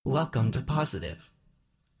Welcome to Positive.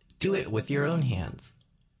 Do it with your own hands.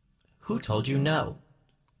 Who told you no?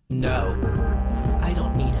 No. I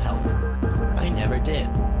don't need help. I never did.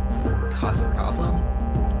 Cause a problem?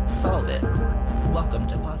 Solve it. Welcome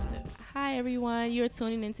to Positive. Hi, everyone. You're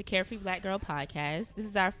tuning into Carefree Black Girl Podcast. This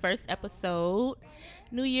is our first episode.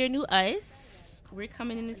 New year, new us. We're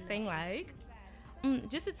coming in this thing like...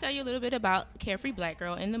 just to tell you a little bit about Carefree Black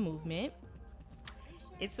Girl and the movement.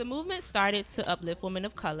 It's a movement started to uplift women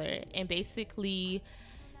of color and basically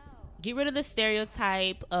get rid of the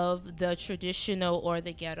stereotype of the traditional or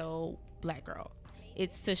the ghetto black girl.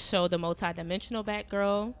 It's to show the multidimensional black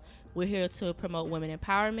girl. We're here to promote women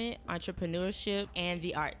empowerment, entrepreneurship, and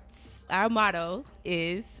the arts. Our motto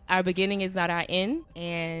is, our beginning is not our end.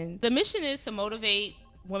 And the mission is to motivate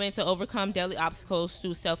women to overcome daily obstacles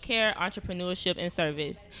through self-care, entrepreneurship, and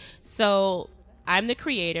service. So I'm the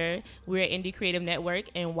creator. We're an Indie Creative Network,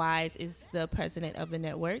 and Wise is the president of the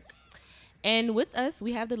network. And with us,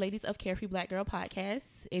 we have the ladies of Carefree Black Girl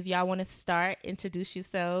Podcast. If y'all want to start, introduce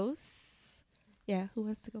yourselves. Yeah, who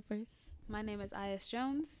wants to go first? My name is Is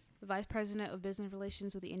Jones, the Vice President of Business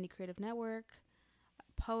Relations with the Indie Creative Network,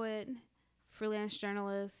 poet, freelance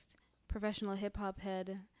journalist, professional hip-hop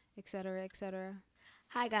head, etc., etc.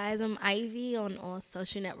 Hi guys, I'm Ivy on all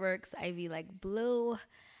social networks, Ivy like blue.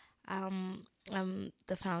 I'm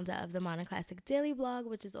the founder of the Modern Classic Daily blog,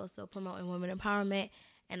 which is also promoting women empowerment,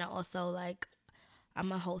 and I'm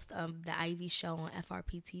a host of the Ivy Show on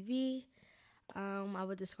FRP TV. I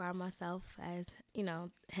would describe myself as,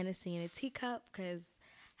 Hennessy in a teacup, because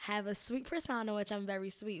I have a sweet persona, which I'm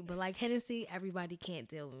very sweet, but like Hennessy, everybody can't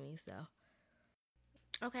deal with me, so.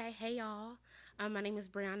 Okay, hey y'all. My name is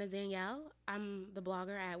Brianna Danielle. I'm the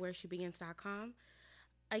blogger at whereshebegins.com.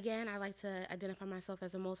 Again, I like to identify myself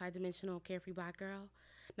as a multidimensional carefree black girl.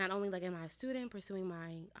 Not only am I a student pursuing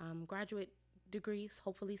my graduate degrees,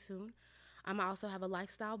 hopefully soon. I also have a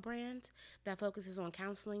lifestyle brand that focuses on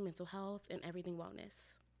counseling, mental health, and everything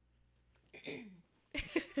wellness.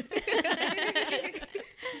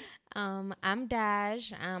 I'm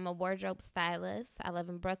Daj. I'm a wardrobe stylist. I live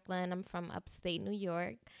in Brooklyn. I'm from upstate New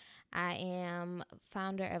York. I am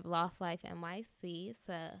founder of Loft Life NYC. It's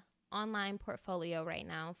a online portfolio right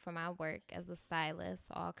now for my work as a stylist,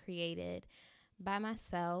 all created by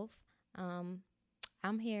myself.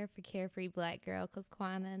 I'm here for Carefree Black Girl because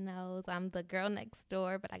Kwana knows I'm the girl next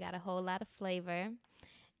door, but I got a whole lot of flavor,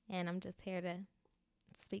 and I'm just here to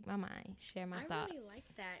speak my mind, share my thoughts. I really like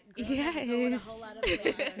that. Girl next door with a whole lot of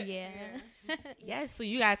flavor. Yeah. Yes, so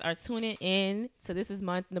you guys are tuning in. So this is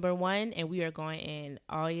month number 1, and we are going in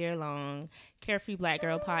all year long. Carefree Black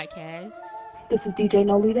Girl Podcast. This is DJ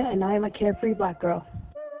Nolita, and I am a carefree black girl.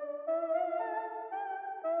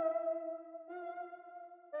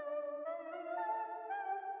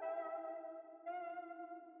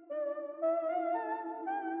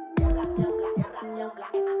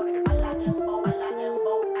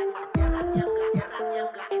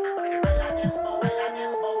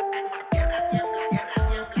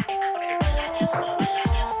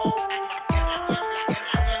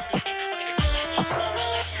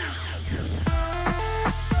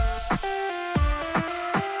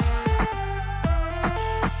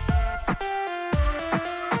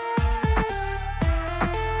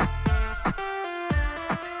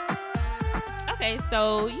 Okay,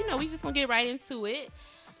 so, we just gonna get right into it.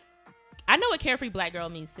 I know what Carefree Black Girl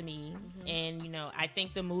means to me. And, I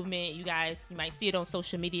think the movement, you guys, you might see it on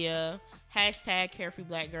social media, hashtag Carefree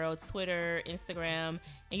Black Girl, Twitter, Instagram.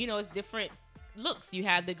 And, it's different looks. You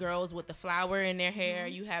have the girls with the flower in their hair.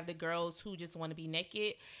 You have the girls who just want to be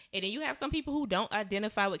naked. And then you have some people who don't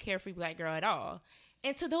identify with Carefree Black Girl at all.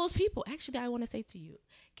 And to those people, actually, I want to say to you,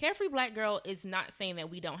 Carefree Black Girl is not saying that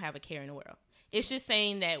we don't have a care in the world. It's just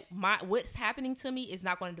saying that what's happening to me is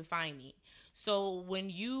not going to define me. So when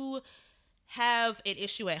you have an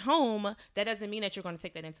issue at home, that doesn't mean that you're going to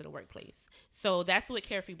take that into the workplace. So that's what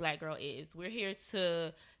Carefree Black Girl is. We're here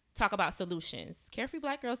to talk about solutions. Carefree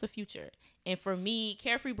Black Girl is the future. And for me,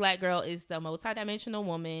 Carefree Black Girl is the multidimensional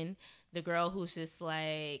woman, the girl who's just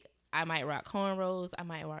like, I might rock cornrows, I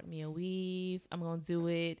might rock me a weave, I'm going to do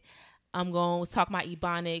it. I'm going to talk my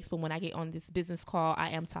ebonics, but when I get on this business call,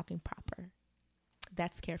 I am talking proper.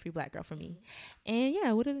 That's Carefree Black Girl for me. And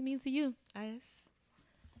yeah, what does it mean to you, Is?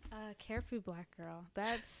 Carefree black girl.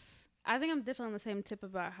 I think I'm definitely on the same tip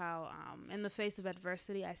about how in the face of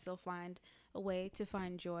adversity, I still find a way to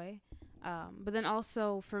find joy. But then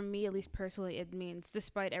also for me, at least personally, it means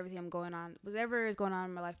despite everything whatever is going on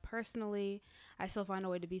in my life personally, I still find a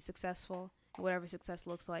way to be successful, whatever success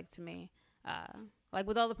looks like to me. Like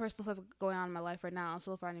with all the personal stuff going on in my life right now, I'm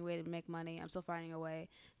still finding a way to make money. I'm still finding a way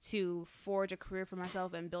to forge a career for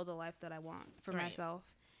myself and build a life that I want for myself,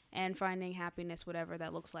 and finding happiness, whatever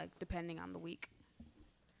that looks like, depending on the week.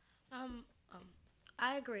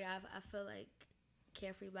 I agree. I feel like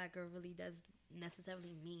Carefree Black Girl really does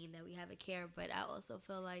necessarily mean that we have a care, but I also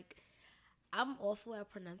feel like I'm awful at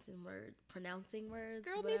pronouncing words.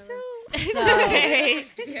 Girl, me whatever. too. So, Okay.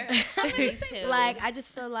 Me too. like, I just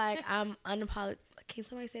feel like I'm unapologetic. Can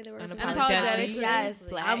somebody say the word? Unapologetically. Yes,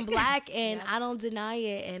 Black. I'm black and I don't deny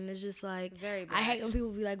it. And it's just like, Very black. I hate when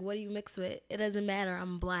people be like, what do you mix with? It doesn't matter.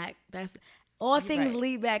 I'm black. That's all things right.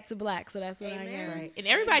 lead back to black. So that's what I Amen. am. Right. And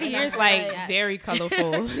everybody here is like very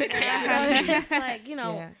colorful. It's like, you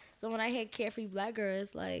know, Yeah. so when I hear Carefree Black Girl,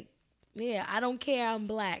 it's like, yeah, I don't care. I'm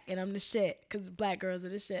black and I'm the shit because black girls are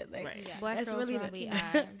the shit. Like, Right. Black that's girls really rock. we the,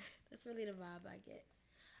 are. that's really the vibe I get.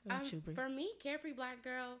 What about you, Bree? For me, Carefree Black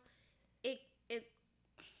Girl,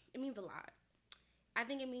 it means a lot. I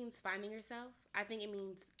think it means finding yourself. I think it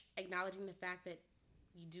means acknowledging the fact that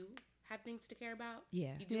you do have things to care about.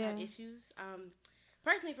 Yeah. You do have issues.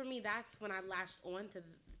 Personally, for me, that's when I latched on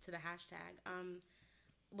to the hashtag.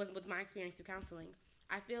 Was with my experience through counseling.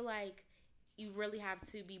 I feel like you really have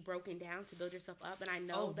to be broken down to build yourself up, and I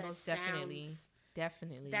know that most sounds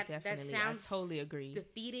definitely. that sounds I totally agree.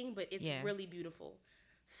 defeating, but it's really beautiful.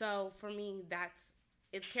 So for me,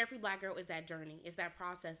 Carefree Black Girl is that journey. It's that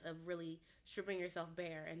process of really stripping yourself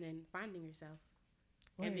bare and then finding yourself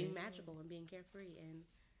and being magical and being carefree. And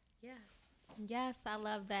yeah. Yes, I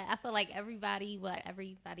love that. I feel like what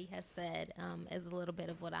everybody has said is a little bit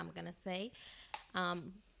of what I'm going to say.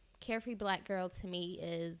 Carefree Black Girl to me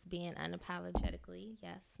is being unapologetically,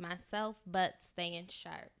 yes, myself, but staying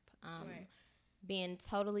sharp. Being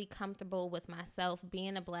totally comfortable with myself,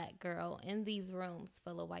 being a black girl in these rooms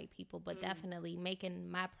full of white people, but definitely making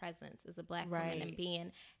my presence as a black woman and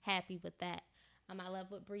being happy with that. I love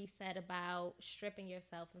what Bree said about stripping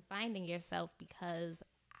yourself and finding yourself, because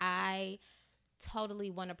I totally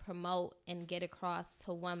want to promote and get across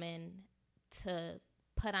to women to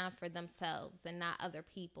put on for themselves and not other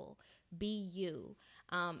people. Be you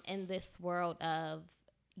in this world of,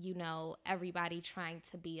 you know, everybody trying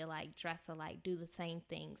to be alike, dress alike, do the same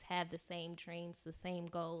things, have the same dreams, the same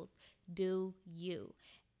goals. Do you.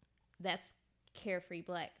 That's Carefree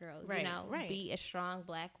Black Girl. Right, you know, be a strong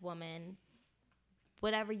black woman.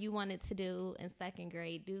 Whatever you wanted to do in second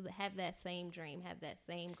grade, have that same dream, have that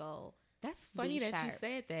same goal. That's funny that you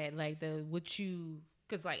said that. Like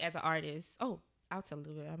because like as an artist, I'll tell a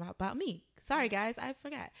little bit about me. Sorry, guys, I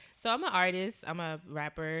forgot. So I'm an artist. I'm a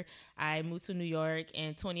rapper. I moved to New York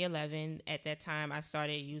in 2011. At that time, I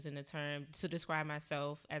started using the term to describe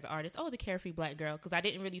myself as an artist. The Carefree Black Girl, because I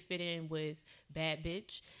didn't really fit in with bad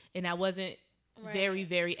bitch, and I wasn't very,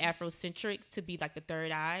 very Afrocentric to be like the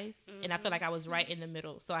third eyes. And I feel like I was right in the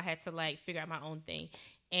middle. So I had to like figure out my own thing.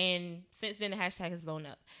 And since then, the hashtag has blown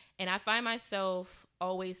up. And I find myself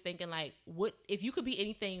always thinking like, what if you could be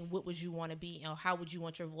anything, what would you want to be, and how would you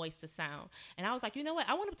want your voice to sound? And I was like, you know what,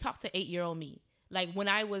 I want to talk to 8-year-old me, like when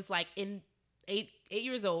I was like in 8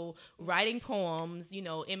 years old, writing poems, you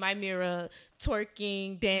know, in my mirror,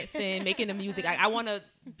 twerking, dancing, making the music. I want to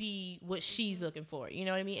be what she's looking for, you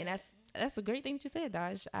know what I mean? And that's a great thing that you said,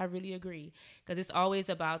 Daj. I really agree, because it's always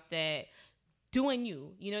about that doing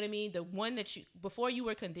you know what I mean? The one that before you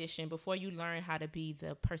were conditioned, before you learned how to be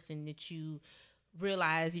the person that you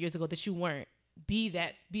realized years ago that you weren't, be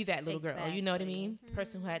that little girl, you know what I mean? The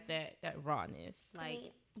person who had that rawness.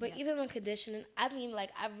 But even when conditioning, I mean,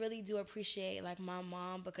 like, I really do appreciate like my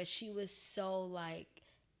mom, because she was so like,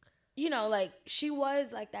 you know, like she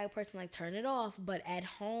was like that person, like turn it off, but at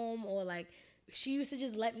home, or like she used to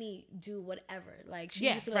just let me do whatever. Like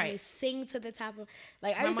she used to let me sing to the top of,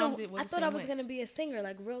 like I thought I was gonna be a singer,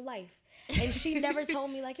 like real life. And she never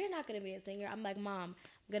told me like, you're not gonna be a singer. I'm like, Mom,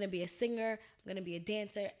 I'm gonna be a singer, I'm gonna be a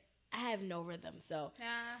dancer. I have no rhythm. So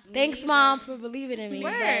thanks, Mom, for believing in me.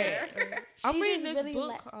 I'm reading this really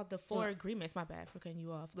book called The Four Agreements. My bad for cutting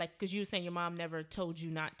you off. Like, because you were saying your mom never told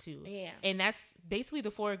you not to. Yeah. And that's basically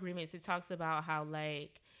the Four Agreements. It talks about how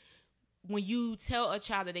like when you tell a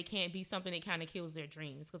child that they can't be something, it kind of kills their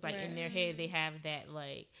dreams, because like in their head they have that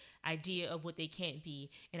like idea of what they can't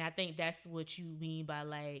be. And I think that's what you mean by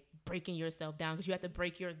like breaking yourself down, because you have to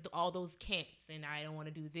break all those can'ts, and I don't want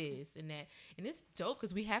to do this and that. And it's dope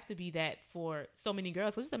because we have to be that for so many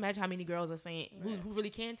girls. So just imagine how many girls are saying who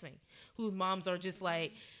really can sing, whose moms are just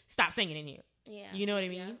like, stop singing in here. Yeah, you know what I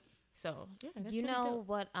mean? So that's you really know dope.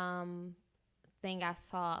 what thing I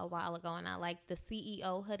saw a while ago, and I like the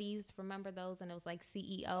CEO hoodies. Remember those? And it was like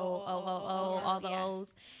CEO, all the O's,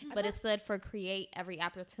 but it stood for create every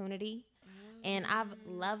opportunity. And I've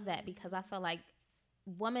loved that because I feel like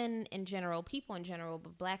women in general, people in general,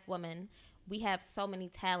 but Black women, we have so many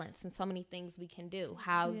talents and so many things we can do.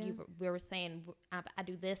 How we were saying, I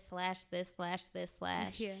do this /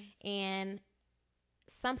 Yeah. and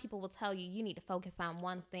some people will tell you you need to focus on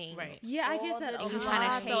one thing. Right. Yeah, I get that. And you're a trying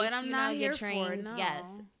lot, to though, chase, and I'm you not know, here your dreams. for it, no. Yes.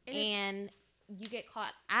 And you get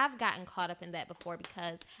caught. I've gotten caught up in that before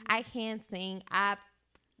because I can sing. I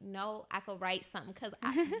know I could write something because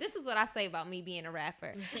this is what I say about me being a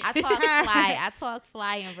rapper. I talk fly. I talk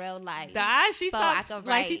fly in real life. She talks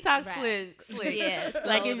like she talks slick. Yeah. So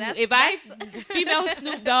Like if I female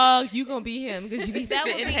Snoop Dogg, you gonna be him because you be that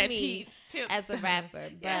would spitting be that me pimp. as a rapper.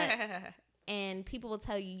 But Yeah. and people will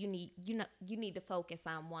tell you you need to focus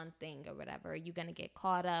on one thing or whatever. You're gonna get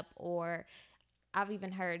caught up. Or I've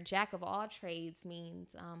even heard jack of all trades means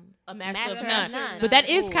A master of none. none. But that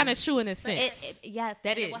is Ooh. kind of true in a sense. Yes,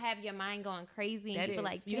 that and it will is. have your mind going crazy, and That you feel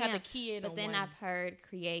is. like, You have damn. to key in But on then one. I've heard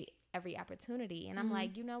create every opportunity, and I'm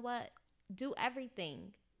like, you know what? Do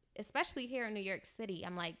everything, especially here in New York City.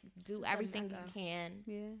 I'm like, do everything you can.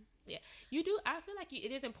 Yeah. You do. I feel like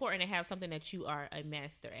it is important to have something that you are a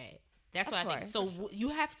master at. That's Of what I think. course. So you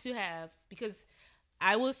have to have, because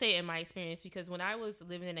I will say in my experience, because when I was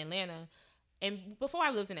living in Atlanta, and before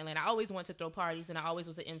I lived in Atlanta, I always wanted to throw parties, and I always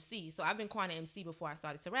was an MC. So I've been quite an MC before I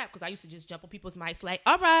started to rap, because I used to just jump on people's mics like,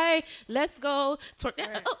 all right, let's go.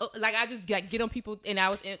 Like I just get on people, and I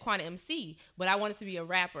was quite an MC, but I wanted to be a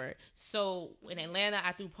rapper. So in Atlanta,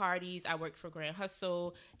 I threw parties. I worked for Grand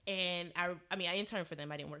Hustle, and I interned for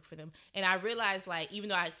them. I didn't work for them. And I realized, like, even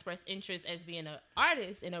though I expressed interest as being an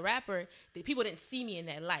artist and a rapper, that people didn't see me in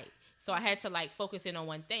that light. So I had to like focus in on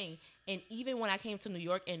one thing. And even when I came to New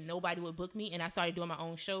York and nobody would book me and I started doing my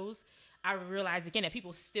own shows, I realized again that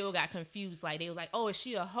people still got confused. Like they were like, oh, is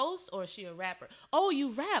she a host or is she a rapper? Oh, you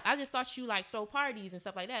rap. I just thought you like throw parties and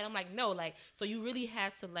stuff like that. And I'm like, no, like, so you really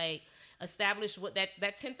have to like establish what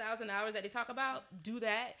that 10,000 hours that they talk about, do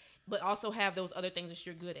that, but also have those other things that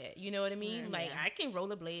you're good at. You know what I mean? Like I can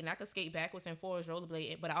rollerblade and I can skate backwards and forwards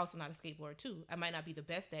rollerblade, but I also know how to skateboard too. I might not be the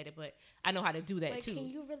best at it, but I know how to do that too. Can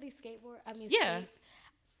you really skateboard? I mean, Yeah.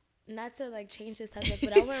 Not to like change the subject,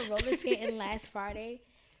 but I went roller skating last Friday.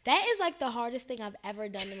 That is like the hardest thing I've ever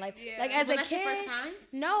done in life. Yeah. Like as Was a that kid, your first time?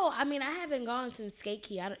 no. I mean, I haven't gone since Skate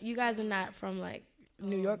Key. You guys are not from like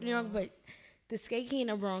New York, but the Skate Key in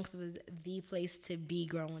the Bronx was the place to be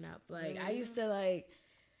growing up. Like I used to like.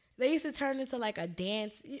 They used to turn into like a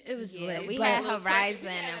dance. It was lit. We but had Horizon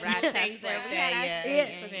and Rochester. We had our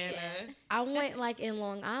Yeah. I went like in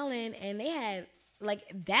Long Island, and they had like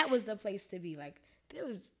that was the place to be. Like there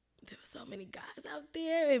was so many guys out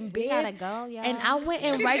there and We bands. gotta go, y'all. And I went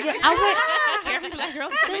in regular. Every black girl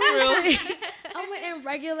coming through. I went in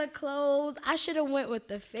regular clothes. I should have went with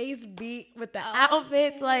the face beat with the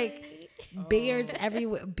outfits, like beards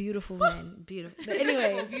everywhere. Beautiful men, beautiful. But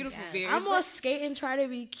anyways, Beautiful beards. I'm on skate and try to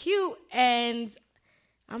be cute, and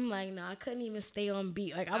I'm like, no, I couldn't even stay on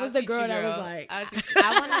beat. Like I was the girl that was like,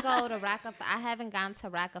 I want to go to Rockefeller. I haven't gone to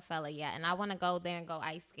Rockefeller yet, and I want to go there and go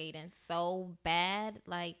ice skating so bad.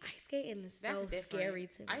 Like ice skating is so That's scary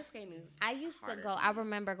to me. Ice skating is I used harder. to go. I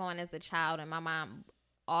remember going as a child, and my mom,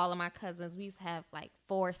 all of my cousins, we used to have like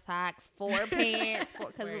 4 socks, 4 pants,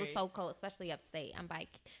 because it was so cold, especially upstate.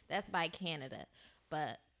 That's by Canada,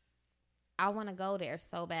 but I want to go there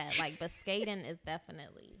so bad. Like, but skating is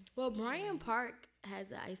definitely. Well, Bryant Park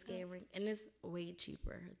has an ice skating rink, and it's way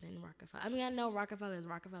cheaper than Rockefeller. I mean, I know Rockefeller is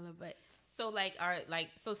Rockefeller, but So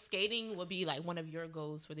so skating would be like one of your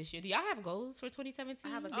goals for this year. Do y'all have goals for 2017?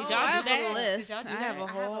 I have a Did goal. y'all I do have that? a list. Did y'all do I that? have a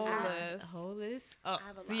whole A list. whole list. Oh,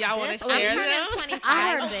 have a do lot. y'all want to I'm share turning them? 25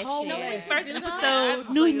 I heard this whole year. list. First Do that. episode,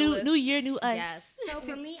 I new year, new us. Yes. So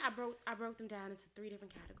for me, I broke them down into 3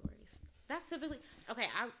 different categories. That's typically okay.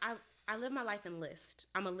 I live my life in list.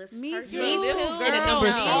 I'm a list Me person. too. Me too. And a Girl,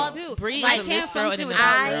 numbers no. game. too. Bree's I a can't list girl and a function numbers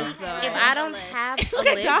without girl. lists, though. If I don't have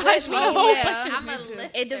a Josh, list, me a whole Yeah, bunch of I'm a lister.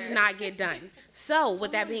 it does not get done. So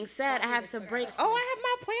with that being said, I have to break. Oh, I have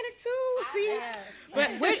my planner too. See,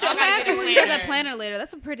 but Which I I'm gotta get asking a when you get planner. that planner later.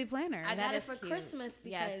 That's a pretty planner. I That got it is for cute. Christmas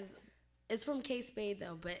because Yes. it's from K Spade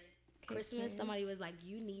though. But Christmas, somebody was like,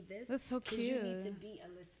 "You need this. That's so 'cause You need cute. to be a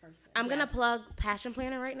list person." I'm gonna plug Passion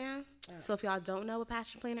Planner right now. So if y'all don't know what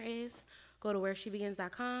Passion Planner is, go to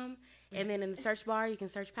whereshebegins.com, and then in the search bar you can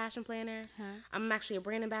search Passion Planner. I'm actually a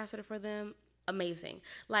brand ambassador for them. Amazing.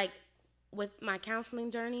 Like with my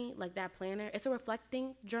counseling journey, like that planner, it's a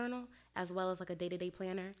reflecting journal as well as like a day-to-day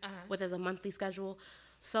planner with as a monthly schedule.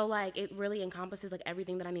 So like it really encompasses like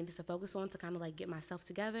everything that I needed to focus on to kind of like get myself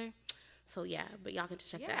together. So yeah, but y'all can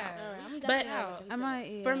check that out. I'm But definitely I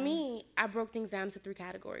might. for me, I broke things down into 3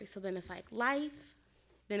 categories. So then it's like life,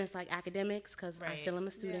 Then it's like academics because I still am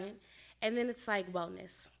a student. And then it's like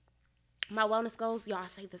wellness. My wellness goals, y'all, I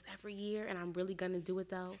say this every year, and I'm really gonna do it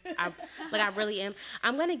though. I really am.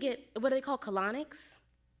 I'm gonna get, what do they call, colonics?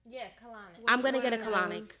 Yeah, colonic. I'm gonna get a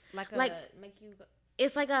colonic. Like make you go.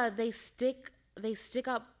 It's like they stick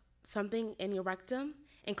up something in your rectum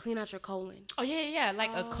and clean out your colon. Oh yeah,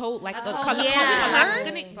 like a cold, like a colon color.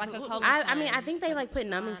 cleanse. Like a colon I mean, I cleanse. think they like put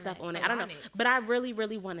numbing stuff on it. I don't know, but I really,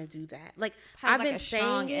 really want to do that. Like Have I've like been a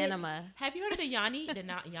strong saying it. enema. Have you heard of the Yanni? The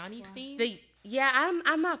not Yanni steam?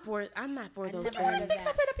 I'm not for those things.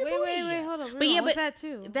 Wait, hold on. But yeah, what's but that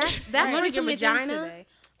too? That's I'm where learning your so many things vagina. today.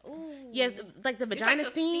 Yeah, like the vagina like a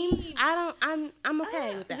steams. steam. I'm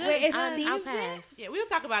okay with that. Wait, it I'll steams pass. Yeah, we'll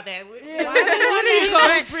talk about that.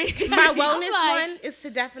 My wellness one is to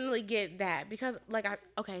definitely get that because, like,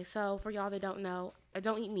 so for y'all that don't know, I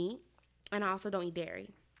don't eat meat and I also don't eat dairy.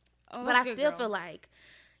 Oh, But I good still girl. feel like,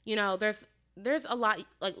 there's a lot,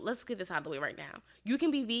 like, let's get this out of the way right now. You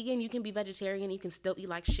can be vegan, you can be vegetarian, you can still eat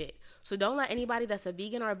like shit. So don't let anybody that's a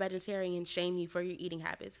vegan or a vegetarian shame you for your eating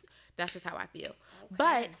habits. That's just how I feel.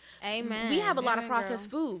 But Amen. we have a lot of Amen, processed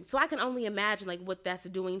food. So I can only imagine, like, what that's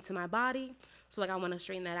doing to my body. So, like, I want to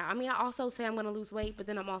straighten that out. I mean, I also say I'm going to lose weight, but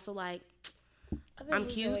then I'm also like, I'm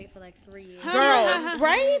cute. Wait for like 3 years. Girl,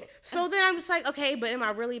 right? So then I'm just like, okay, but am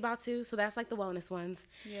I really about to? So that's like the wellness ones.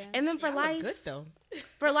 Yeah. And then for life, good though.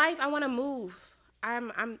 for life, I want to move.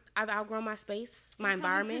 I've outgrown my space, my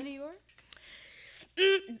environment. New York?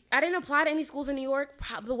 I didn't apply to any schools in New York.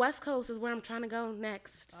 The West Coast is where I'm trying to go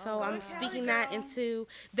next. So I'm speaking that into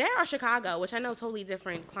there or Chicago, which I know totally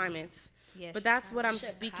different climates. Yeah, But that's what I'm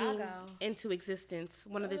Chicago. speaking into existence,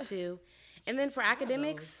 one of the two. And then for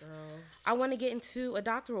academics, I want to get into a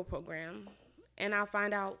doctoral program, and I'll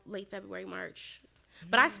find out late February, March.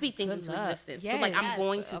 But I speak things into luck. existence. Yes, so, like, I'm yes,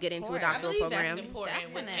 going to of get into a course. I doctoral believe program. that's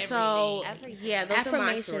important with Definitely. So, Everything. yeah, those are my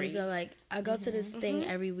Affirmations three. are like, I go to this thing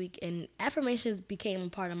every week, and affirmations became a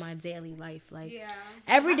part of my daily life. Like,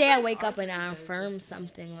 every day I wake up and I affirm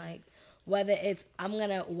something. Like, whether it's I'm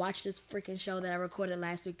gonna watch this freaking show that I recorded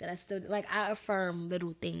last week that I still like, I affirm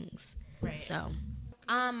little things. Right. So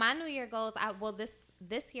My New Year goals.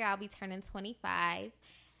 This year I'll be turning 25,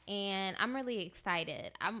 and I'm really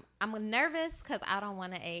excited. I'm nervous because I don't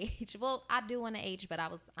want to age. Well, I do want to age, but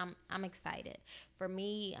I'm excited. For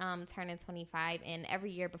me, turning 25, and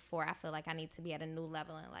every year before, I feel like I need to be at a new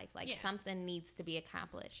level in life. Like something needs to be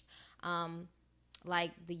accomplished.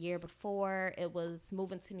 Like the year before, it was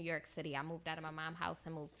moving to New York City. I moved out of my mom's house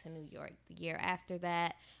and moved to New York. The year after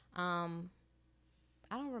that, I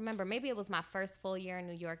don't remember. Maybe it was my first full year in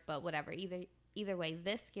New York, but whatever. Either way,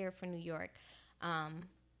 this year for New York,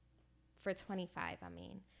 for 25, I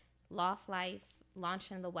mean, Loft Life,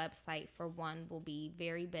 launching the website for one will be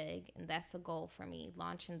very big, and that's a goal for me.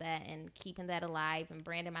 Launching that and keeping that alive and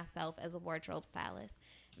branding myself as a wardrobe stylist.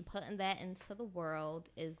 And putting that into the world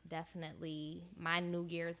is definitely my New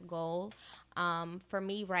Year's goal. For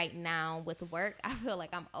me right now with work, I feel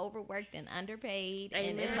like I'm overworked and underpaid,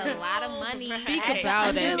 and it's a lot of money. Speak Right.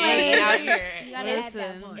 about it. Man, out here. you gotta add that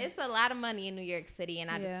Listen. part. It's a lot of money in New York City, and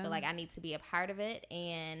I just Yeah. feel like I need to be a part of it,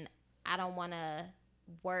 and I don't want to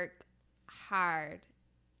work hard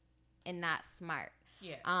and not smart.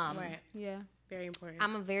 Yeah. Right. Yeah. Very important.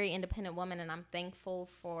 I'm a very independent woman, and I'm thankful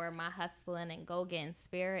for my hustling and go-getting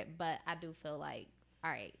spirit, but I do feel like, all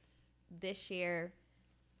right, this year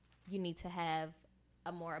you need to have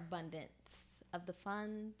a more abundance of the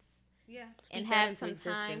funds Yeah. and Speak that have into some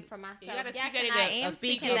time existence. for myself. You gotta Yes, speak that and I into- am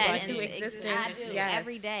speak speaking it that into into existence. I do Yes.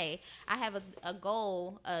 every day. I have a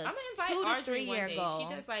goal, I'm gonna invite 2 to Audrey 3 one year day. goal.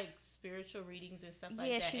 She does like spiritual readings and stuff like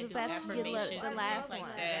Yeah, that. she and was do at the affirmations the and last stuff like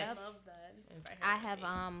one. that. Yep. love that. Invite her I one have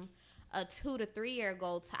day. a 2 to 3 year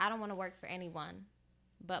goal. I don't want to work for anyone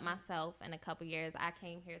but myself. In a couple years, I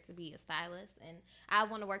came here to be a stylist, and I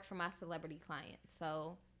want to work for my celebrity clients.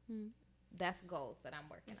 So that's goals that I'm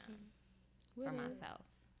working on for myself.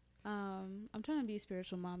 I'm trying to be a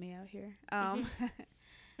spiritual mommy out here.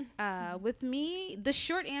 With me, the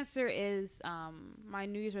short answer is my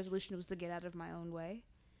New Year's resolution was to get out of my own way.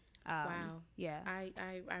 Wow. Yeah.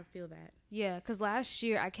 I feel that. Yeah, because last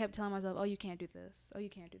year I kept telling myself, oh, you can't do this. Oh, you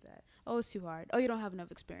can't do that. Oh, it's too hard. Oh, you don't have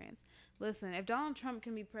enough experience. Listen, if Donald Trump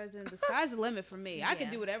can be president, the sky's the limit for me. I can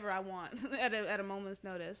Yeah. do whatever I want at a moment's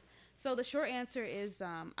notice. So the short answer is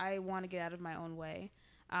I want to get out of my own way.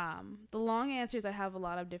 The long answer is I have a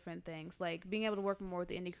lot of different things, like being able to work more with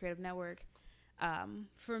the Indie Creative Network.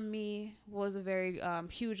 For me, was a very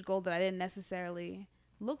huge goal that I didn't necessarily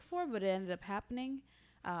look for, but it ended up happening.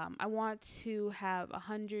 I want to have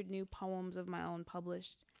 100 new poems of my own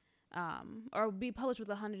published, or be published with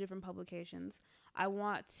 100 different publications. I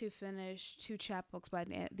want to finish 2 chapbooks by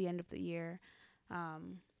the end of the year.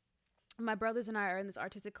 My brothers and I are in this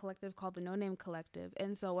artistic collective called the No Name Collective.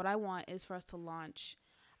 And so what I want is for us to launch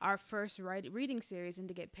our first reading series and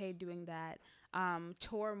to get paid doing that,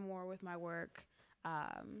 tour more with my work,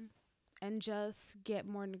 and just get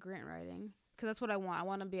more into grant writing. Because that's what I want. I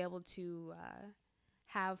want to be able to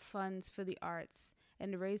have funds for the arts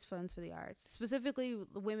and to raise funds for the arts. Specifically,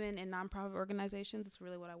 women in nonprofit organizations. That's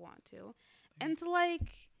really what I want to. And to, like,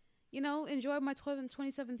 you know, enjoy my 12th and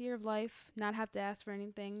 27th year of life, not have to ask for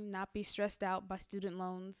anything, not be stressed out by student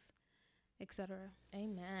loans, etc.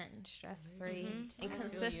 Amen. Stress free and I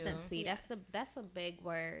feel you. consistency. That's a big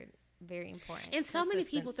word. Very important. And so many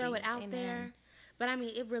people throw it Consistency. out there, but I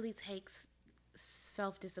mean, it really takes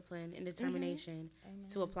self-discipline and determination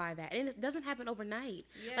to apply that, and it doesn't happen overnight.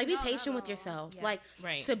 Like, be patient with yourself. Yes. Like,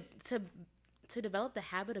 Right. to develop the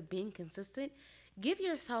habit of being consistent, give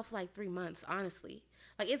yourself like 3 months. Honestly,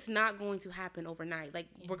 like, it's not going to happen overnight. Like,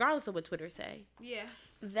 regardless of what Twitter say. Yeah.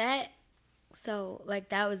 That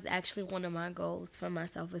was actually one of my goals for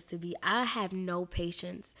myself, was to be, I have no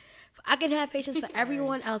patience. I can have patience for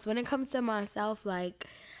everyone else. When it comes to myself, like,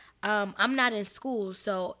 I'm not in school,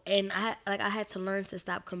 so, and I had to learn to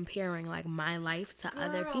stop comparing, like, my life to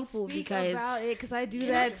other people, because I do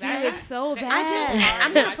that too. It's so That- bad.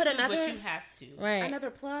 I'm gonna put too, another- But you have to. right.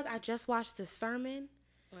 Another plug. I just watched this sermon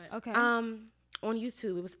Okay. on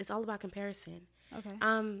YouTube. It's all about comparison. Okay.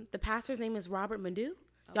 The pastor's name is Robert Madu.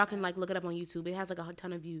 Y'all can, like, look it up on YouTube. It has like a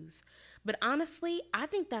ton of views. But honestly, I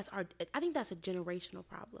think that's a generational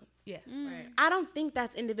problem. Yeah. Right. I don't think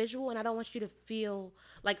that's individual, and I don't want you to feel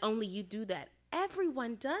like only you do that.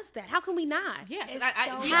 Everyone does that. How can we not? Yeah. It's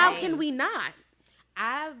so How right. can we not?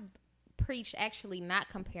 I preach actually not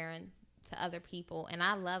comparing to other people, and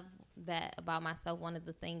I love that about myself. One of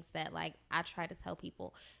the things that, like, I try to tell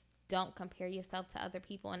people, don't compare yourself to other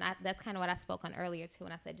people, and that's kind of what I spoke on earlier too.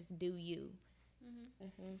 And I said, just do you.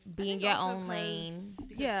 Be in your own lane.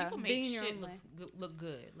 Yeah, People being make in your shit own look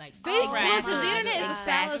good. Like, Facebook, right. listen, the internet is a Exactly.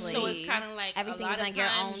 fallacy. So it's kind of like Everything's a lot of on your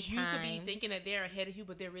own times you could be time. thinking that they're ahead of you,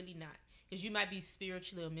 but they're really not, because you might be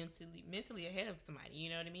spiritually or mentally ahead of somebody. You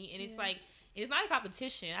know what I mean? And it's like, it's not a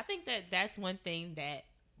competition. I think that that's one thing that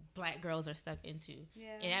Black girls are stuck into,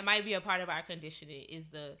 and that might be a part of our conditioning, is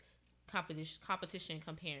the competition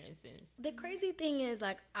comparisons. The crazy thing is,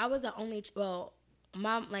 like, I was the only,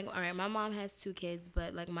 my mom has 2 kids,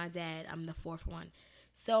 but, like, my dad, I'm the 4th one.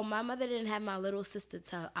 So my mother didn't have my little sister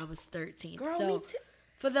till I was 13. Girl, so me too.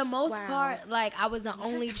 for the most Wow. part, like, I was the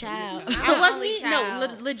only child. I wasn't. only No,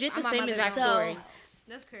 child. legit the I'm my same mother's exact son. story.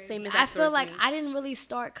 That's crazy. Same I exact story. feel for like me. I didn't really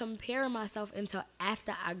start comparing myself until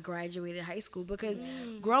after I graduated high school, because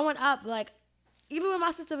growing up, like, even when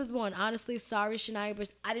my sister was born, honestly, sorry, Shania, but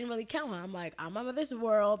I didn't really count her. I'm like, I'm out of this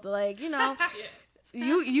world. Like, you know,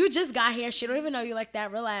 you just got here. She don't even know you like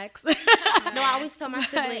that. Relax. No, I always tell my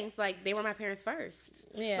siblings, like, they were my parents first.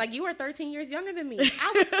 Yeah. Like, you were 13 years younger than me.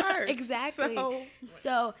 I was first. Exactly.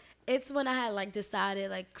 So it's when I had, like,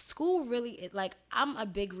 decided, like, school really, like, I'm a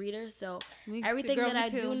big reader, so Me too, everything girl, that me I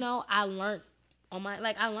do too. know, I learned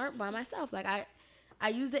I learned by myself. Like, I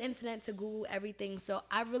use the internet to Google everything, so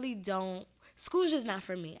I really don't. School's just not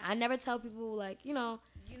for me. I never tell people, like, you know.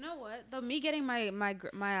 You know what? Though, me getting my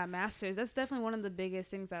master's, that's definitely one of the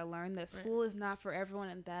biggest things I learned, that school is not for everyone,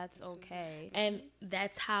 and that's okay. And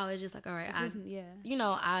that's how it's just like, all right, Yeah.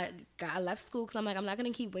 I left school because I'm like, I'm not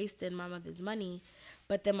going to keep wasting my mother's money.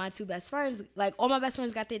 But then my 2 best friends, like, all my best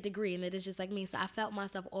friends got their degree, and it is just like me. So I felt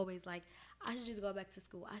myself always like, I should just go back to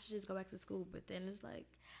school. But then it's like,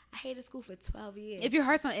 I hated school for 12 years. If your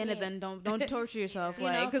heart's not in it, then don't torture yourself. You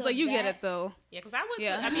Like, know, because, so like, you get that- it, though. Yeah, because I went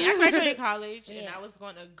Yeah. I graduated college, and Yeah. I was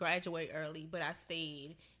going to graduate early, but I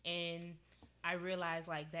stayed, and I realized,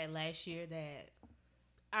 like, that last year that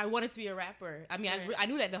I wanted to be a rapper. I mean, I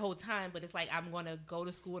knew that the whole time, but it's like, I'm going to go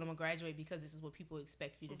to school and I'm going to graduate because this is what people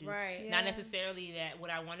expect you to do. Right. Not necessarily that what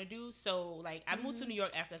I want to do. So, like, I moved to New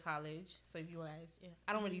York after college. So, if you guys,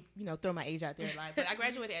 I don't really, throw my age out there a lot, but I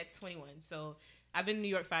graduated at 21. So, I've been in New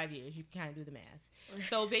York 5 years. You can kind of do the math.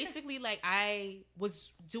 So, basically, like, I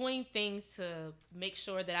was doing things to make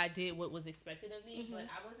sure that I did what was expected of me, but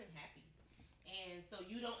I wasn't happy. And so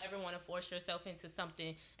you don't ever want to force yourself into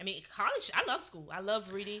something. I mean, college, I love school. I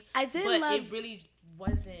love reading. I did but love- it really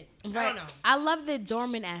wasn't. I Right. don't know. I love the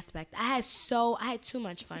dormant aspect. I had too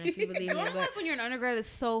much fun, if you believe me. Dorm But life when you're an undergrad is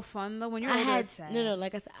so fun, though. When you're I older, had it's sad.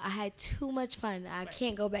 like I said, I had too much fun. I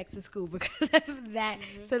can't go back to school because of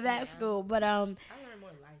that school. But I learned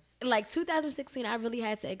more life. like 2016, I really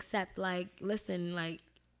had to accept, like, listen, like,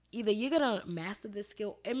 either you're gonna master this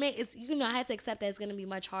skill. I had to accept that it's gonna be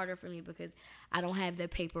much harder for me because I don't have the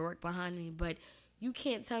paperwork behind me. But you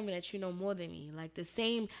can't tell me that you know more than me. Like the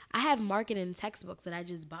same, I have marketing textbooks that I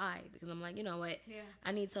just buy because I'm like, you know what? Yeah.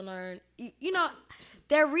 I need to learn. You know,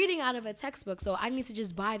 they're reading out of a textbook, so I need to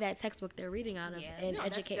just buy that textbook they're reading out of and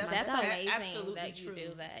educate that's myself. That's amazing absolutely that you true.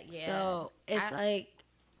 do that. Yeah. So it's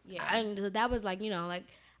yeah. and that was like, you know, like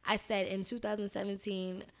I said in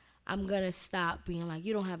 2017, I'm gonna stop being like,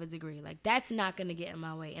 you don't have a degree. Like that's not gonna get in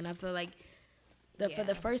my way. And I feel like for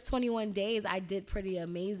the first 21 days, I did pretty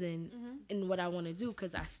amazing in what I want to do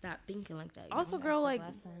because I stopped thinking like that. Also, That's girl, a like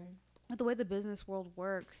blessing. with the way the business world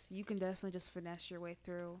works, you can definitely just finesse your way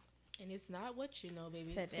through. And it's not what you know,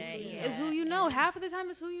 baby. Today, It's who you know. Half of the time,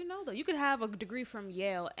 it's who you know. Though you could have a degree from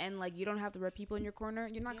Yale, and like you don't have the right people in your corner.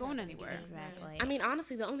 You're not going anywhere. Exactly. I mean,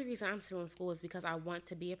 honestly, the only reason I'm still in school is because I want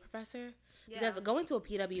to be a professor. Because going to a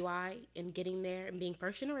PWI and getting there and being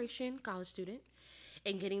first generation college student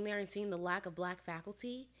and getting there and seeing the lack of black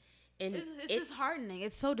faculty. And It's disheartening.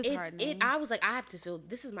 It's so disheartening. I was like, I have to feel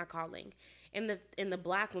this is my calling. And the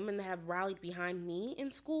black women that have rallied behind me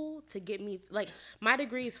in school to get me, like, my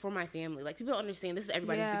degree is for my family. Like, people don't understand this is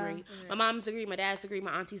everybody's degree. My mom's degree, my dad's degree,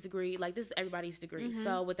 my auntie's degree. Like, this is everybody's degree.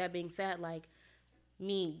 So with that being said, like,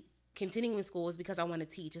 me continuing in school is because I want to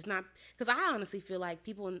teach. It's not because I honestly feel like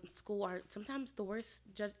people in school are sometimes the worst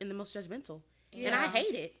and the most judgmental. Yeah. And I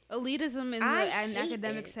hate it. Elitism in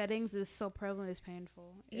academic settings is so prevalent. It's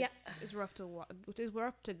painful. It's rough to it's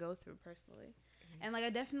rough to go through personally. And like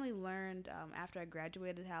I definitely learned after I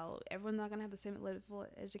graduated how everyone's not gonna have the same level of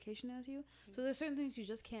education as you. So there's certain things you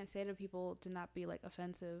just can't say to people to not be like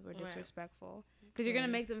offensive or disrespectful because you're gonna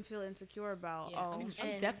make them feel insecure about. Yeah,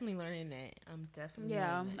 I'm definitely learning that. I'm definitely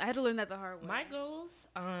learning that. I had to learn that the hard way. My goals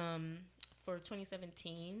for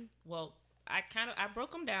 2017. Well, I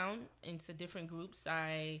broke them down into different groups.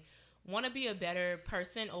 I want to be a better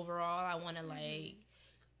person overall. I want to like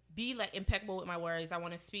be like impeccable with my words. I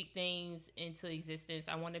want to speak things into existence.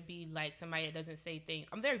 I want to be like somebody that doesn't say things.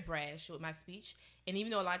 I'm very brash with my speech, and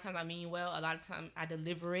even though a lot of times I mean well, a lot of times I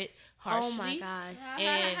deliver it harshly. Oh my gosh!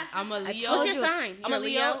 And I'm a Leo. What's your sign? I'm a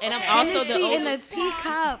Leo, and I'm Also also the in a oldest.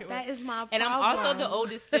 teacup. That is my problem. And I'm also the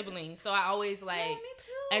oldest sibling, so I always like,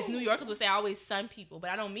 as New Yorkers would say, I always son people, but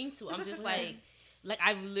I don't mean to. I'm just like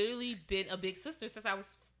I've literally been a big sister since I was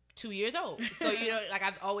 2 years old. So, you know, like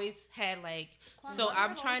I've always had like, so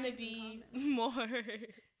I'm trying to be more,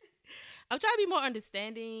 I'm trying to be more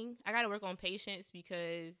understanding. I got to work on patience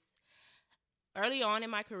because early on in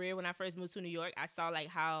my career, when I first moved to New York, I saw like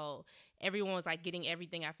how everyone was like getting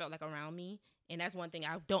everything I felt like around me. And that's one thing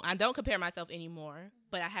I don't compare myself anymore,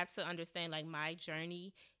 but I have to understand like my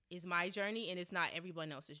journey is my journey and it's not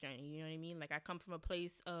everyone else's journey. You know what I mean? Like I come from a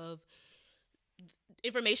place of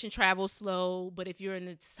information travels slow, but if you're in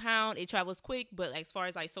the town, it travels quick. But like, as far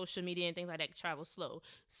as like social media and things like that, it travels slow.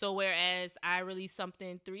 So whereas I released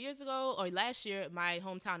something 3 years ago or last year, my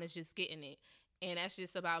hometown is just getting it. And that's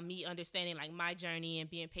just about me understanding like my journey and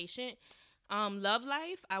being patient. Love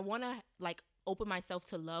life, I want to like open myself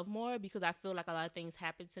to love more because I feel like a lot of things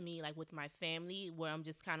happen to me like with my family where I'm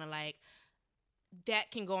just kind of like, that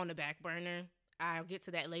can go on the back burner. I'll get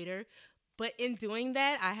to that later. But in doing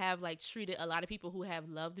that, I have like treated a lot of people who have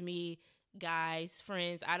loved me, guys,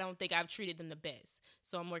 friends. I don't think I've treated them the best.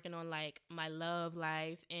 So I'm working on like my love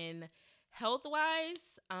life and health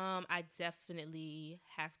wise. I definitely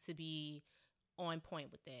have to be on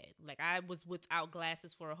point with that. Like I was without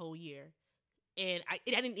glasses for a whole year. And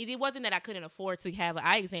it wasn't that I couldn't afford to have an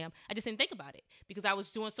eye exam. I just didn't think about it because I was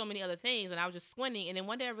doing so many other things and I was just squinting. And then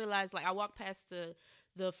one day I realized, like, I walked past the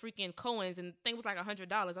freaking Cohen's and the thing was like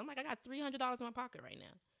 $100. I'm like, I got $300 in my pocket right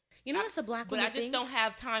now. You know, that's a black woman But I just don't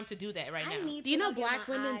have time to do that right now. Do you know black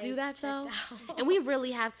women do that though? And we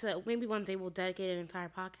really have to. Maybe one day we'll dedicate an entire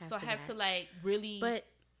podcast. So I have to like really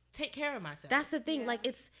take care of myself. That's the thing. Yeah.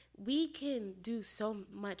 Like we can do so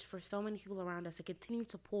much for so many people around us and continue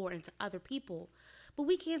to pour into other people, but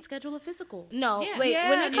we can't schedule a physical. No, when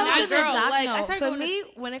it comes to the doctor, for me,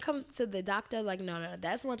 when it comes to the doctor, like no,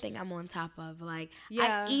 that's one thing I'm on top of. Like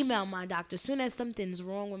I email my doctor as soon as something's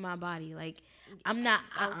wrong with my body. Like I'm not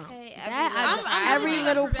okay. Every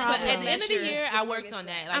little problem. But at the end of the year, I worked on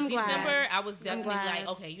that. Like December, I was definitely like,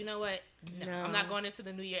 okay, you know what? No, I'm not going into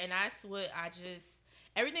the new year, and that's what I just.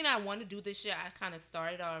 Everything I want to do this year, I kind of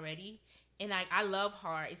started already. And like I love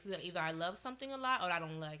hard. It's either I love something a lot or I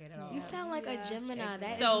don't like it at all. You sound like a Gemini.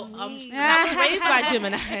 That so is me. I was raised by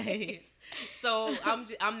Geminis. So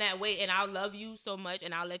I'm that way, and I'll love you so much,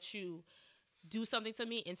 and I'll let you do something to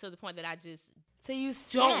me until the point that I just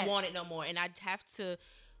don't want it no more. And I have to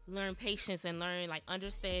learn patience and learn like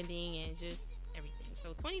understanding and just everything. So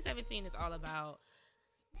 2017 is all about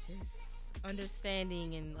just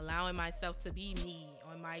understanding and allowing myself to be me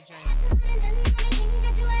on my journey.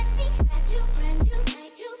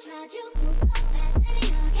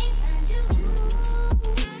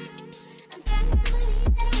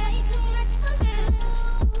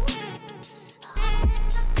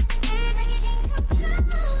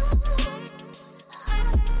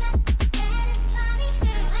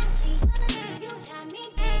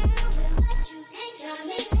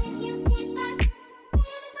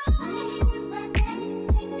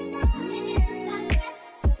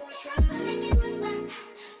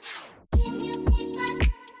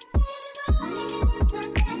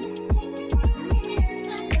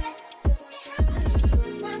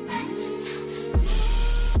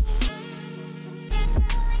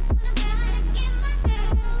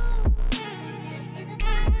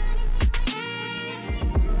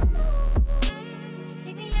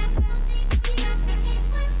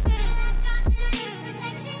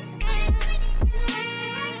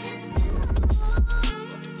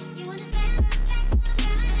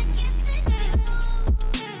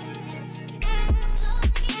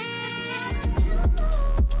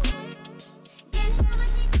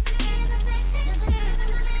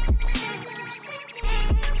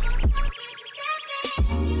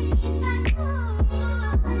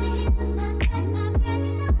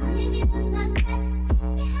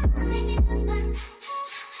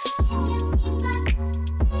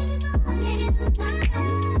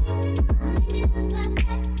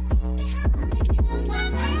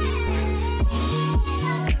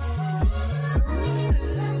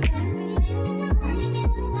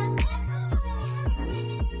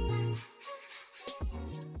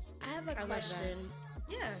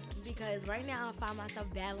 Because right now I find myself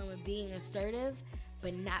battling with being assertive,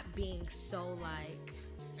 but not being so like,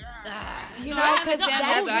 you know, because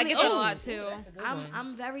that's I get that a lot too.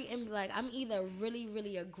 I'm very like I'm either really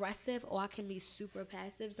really aggressive or I can be super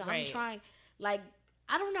passive. So I'm trying, like,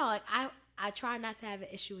 I don't know, like I try not to have an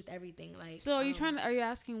issue with everything. Like, so are you are you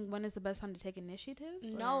asking when is the best time to take initiative?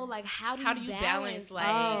 No, like how do you balance like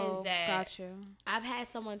that? Got you. I've had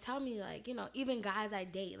someone tell me, like, you know, even guys I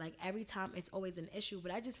date, like every time it's always an issue,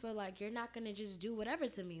 but I just feel like you're not gonna just do whatever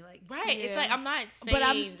to me, like, It's like I'm not saying,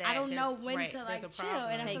 but that I don't know when to like chill,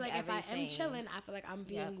 and I feel like everything. if I am chilling, I feel like I'm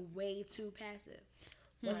being way too passive.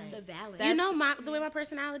 What's the balance? You know, the way my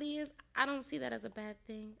personality is, I don't see that as a bad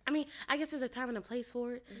thing. I mean, I guess there's a time and a place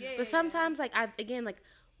for it. But sometimes, like,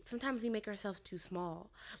 sometimes we make ourselves too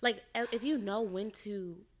small. Like, if you know when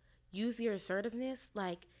to use your assertiveness,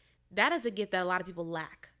 like, that is a gift that a lot of people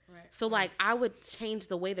lack. Right. So, like, I would change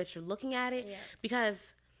the way that you're looking at it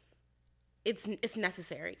because it's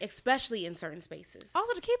necessary, especially in certain spaces.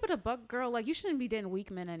 Also, to keep it a buck, girl, like, you shouldn't be dating weak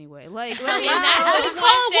men anyway. Like, I mean, that's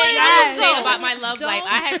one thing I would say about my love life.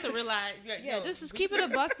 I had to realize. Just keep it a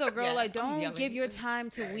buck, though, girl. Like, don't give your time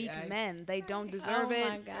to weak men. They don't deserve it.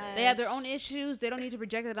 My gosh. They have their own issues. They don't need to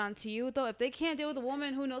project it onto you, though. If they can't deal with a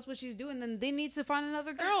woman who knows what she's doing, then they need to find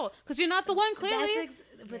another girl because you're not the one, clearly.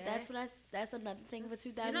 That's another thing for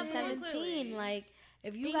 2017. Like,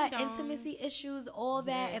 if you got intimacy issues, all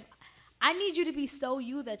that, if I need you to be so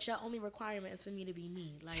you that your only requirement is for me to be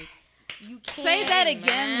me. Like, you can't. Say that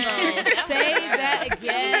again, though. Say that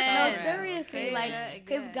again. No, seriously. Like,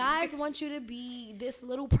 because guys want you to be this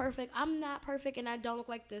little perfect. I'm not perfect, and I don't look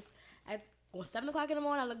like this at 7 o'clock in the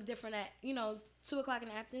morning. I look different at, 2 o'clock in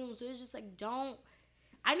the afternoon. So it's just like,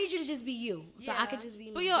 I need you to just be you, so I could just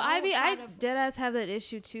be me. But Ivy, I deadass have that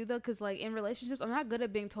issue too, though, because like in relationships, I'm not good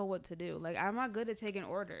at being told what to do. Like, I'm not good at taking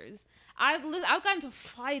orders. I've gotten into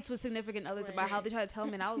fights with significant others about how they try to tell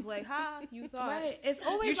me, and I was like, you thought. Right. It's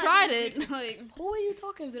always you like, tried it. Like, who are you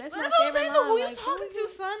talking to? That's my what I'm favorite saying, line. who you like, talking to,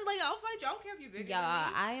 son? Like, I'll fight you. I don't care if you're bigger.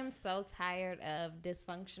 Y'all, I am so tired of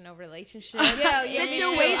dysfunctional relationships.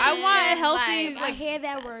 Situation. I want a healthy. I hear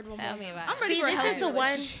that word. Tell me about it. I'm ready for a this healthy is the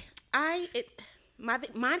one.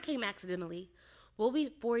 relationship. Mine came accidentally. We'll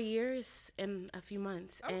be 4 years in a few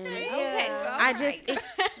months, and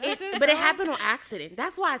but it happened on accident.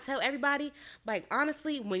 That's why I tell everybody, like,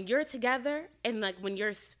 honestly, when you're together and like when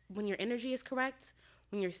your energy is correct,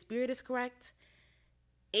 when your spirit is correct,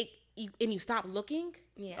 you stop looking,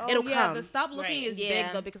 it'll come. The stop looking is big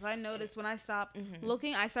though, because I noticed when I stopped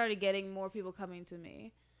looking, I started getting more people coming to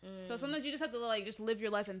me. So sometimes you just have to like just live your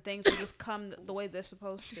life and things will just come the way they're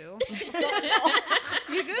supposed to.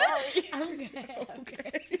 You good? Sorry. I'm good.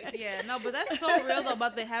 Okay. Yeah, no, but that's so real though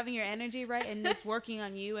about having your energy right and it's working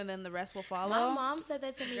on you and then the rest will follow. My mom said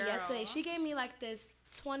that to me yesterday. She gave me like this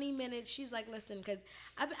 20 minutes. She's like, listen, because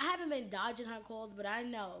I haven't been dodging her calls, but I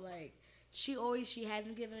know like she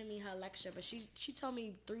hasn't given me her lecture, but she told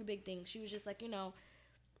me 3 big things. She was just like,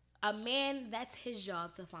 a man, that's his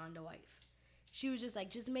job to find a wife. she was just like,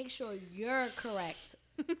 just make sure you're correct.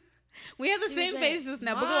 We have the She same was face saying, just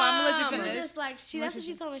now. But go on, I'm gonna let She you was finish. just like, that's what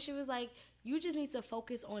she told me. She was like, you just need to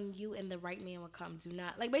focus on you and the right man will come. Do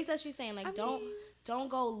not, like, basically she's saying, like, don't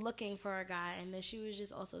go looking for a guy. And then she was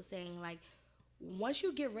just also saying, like, once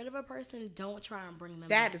you get rid of a person, don't try and bring them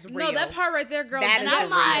back. That is real. No, that part right there, girl. That and is I'm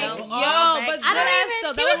the like, real. but I don't that even-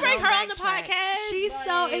 still, Can that we bring her on the backtrack. podcast? She's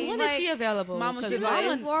so, it's When like, is she available? Mama, 'Cause she's she's like-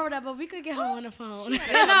 on Florida, but we could get her on the phone. no,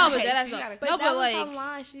 but Okay, that's she not. gotta- But No, that but was like,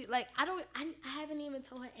 online. She like I haven't even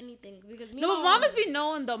told her anything because me. no, but and mom my must be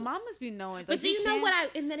knowing though. Mom must be knowing. But Like, do you know can't-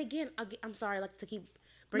 what and then again, I'm sorry, like to keep No,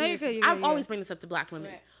 bringing you're this. good, you're I good, always yeah. bring this up to Black women.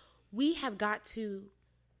 Right. We have got to.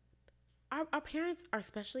 Our parents are,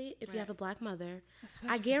 especially if you have a Black mother,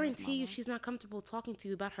 I guarantee you she's not comfortable talking to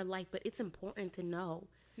you about her life, but it's important to know.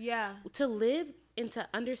 Yeah. To live and to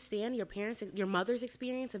understand your mother's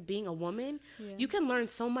experience of being a woman, you can learn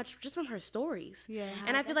so much just from her stories. Yeah.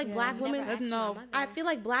 And I feel like Black women, No. I feel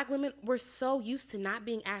like Black women, we're so used to not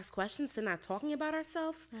being asked questions, to not talking about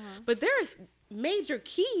ourselves. But there's major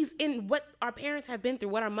keys in what our parents have been through,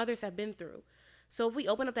 what our mothers have been through. So if we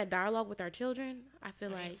open up that dialogue with our children, I feel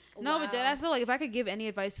like No, but I feel like if I could give any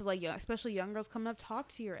advice to like young, especially young girls coming up, talk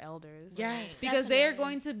to your elders. Yes. Because they are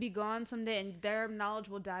going to be gone someday, and their knowledge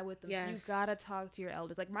will die with them. So you Yes. gotta talk to your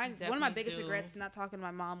elders. Like one of my biggest do. regrets is not talking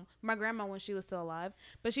to my grandma when she was still alive.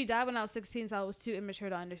 But she died when I was 16, so I was too immature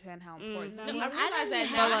to understand how important. No, that I was. realize that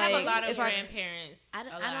have- now. I have a like, lot of if I- grandparents I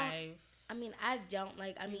don't- alive. I mean, I don't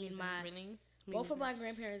like. I mean, my Really? both of my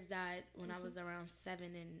grandparents died when I was around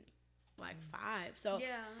 7 and like 5. So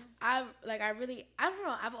Yeah. I don't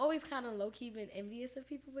know. I've always kind of low key been envious of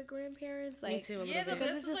people with grandparents. Like, me too a little Yeah, bit. because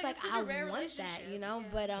This it's is just like like, a super I rare want that, you relationship, know. yeah.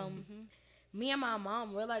 But me and my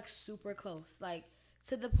mom, we're like super close, like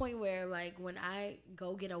to the point where like when I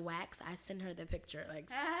go get a wax, I send her the picture, like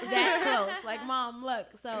that close. Like, Mom, look.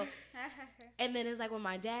 So, and then it's like with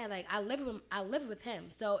my dad, like I live with him,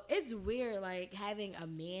 so it's weird like having a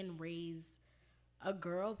man raise a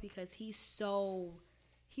girl because he's so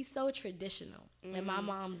traditional. And my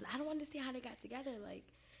mom's, I don't understand how they got together. Like,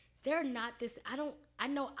 they're not this. I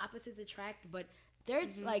know opposites attract, but they're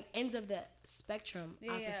like ends of the spectrum.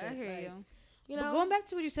 Yeah, opposites. I hear like, you. You But know, going back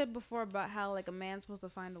to what you said before about how like a man's supposed to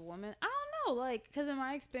find a woman, I don't know, like, because in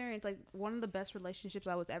my experience, like one of the best relationships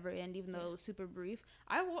I was ever in, even though it was super brief,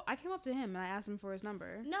 I came up to him and I asked him for his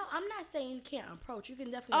number. no, I'm not saying you can't approach. You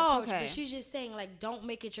can definitely Oh, approach, okay. but she's just saying like don't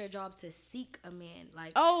make it your job to seek a man.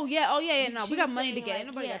 Like, Oh yeah. No, she we got was money to saying, get. like, Ain't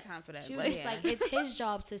nobody yeah, got time for that. she was Like, just like it's his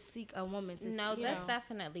job to seek a woman. To No, you that's know.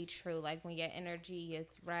 definitely true. Like when your energy is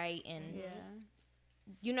right and yeah.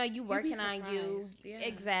 you know you working on you. surprised, yeah.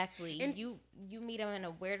 Exactly. And- you meet them in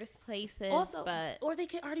the weirdest places. Also- but or they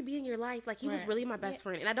could already be in your life. Like, he was Right. really my best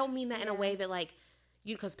friend. And I don't mean that in a Yeah. way that, like,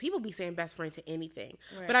 you, because people be saying best friend to anything.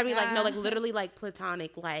 Right. But I mean, like, no, like, literally, like,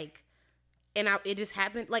 platonic, like, and it just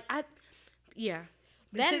happened. Like, yeah.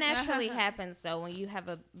 that naturally happens though when you have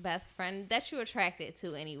a best friend that you're attracted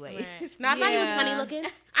to anyway. Right. No, I thought he was Yeah. funny looking.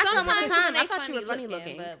 I saw him all the Sometimes time. when I they thought you were funny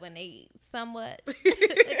looking. but when they somewhat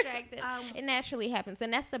attractive, it naturally happens,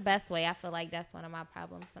 and that's the best way. I feel like that's one of my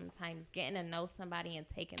problems sometimes. Getting to know somebody and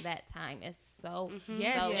taking that time is so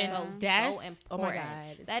Yes, so and so that's- important. oh my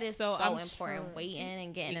God, that is so so I'm important. sure. Waiting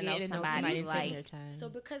and getting to Getting know somebody, and taking your like time. So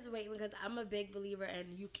because I'm a big believer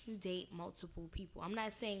and you can date multiple people. I'm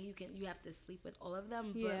not saying you have to sleep with all of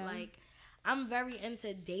them, but Yeah. like I'm very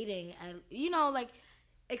into dating and like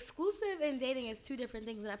exclusive and dating is two different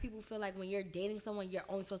things, and people feel like when you're dating someone you're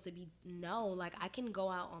only supposed to be like I can go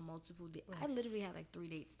out on multiple dates. I literally had like 3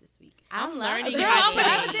 dates this week. I'm learning Girl, how to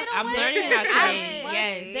I'm date. date I'm on learning how to Wednesday. date.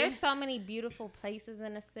 Yes. There's so many beautiful places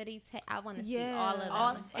in the city. I want to see all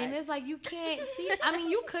of them. And it's like you can't see. I mean,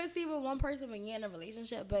 you could see with one person when you're in a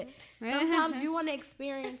relationship, but sometimes you want to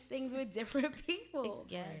experience things with different people.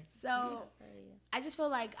 Yes. So I just feel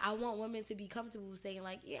like I want women to be comfortable saying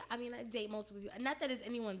like, yeah, I mean, I date multiple people. Not that it's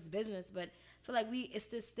anyone's business, but I feel like it's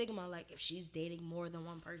this stigma like if she's dating more than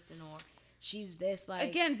one person or she's this like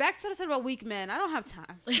Again, back to what I said about weak men. I don't have time.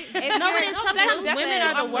 No, but it's sometimes that's women definitely-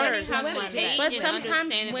 are the I'm learning worst. how to Women- date But and sometimes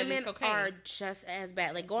understand that women it's okay. are just as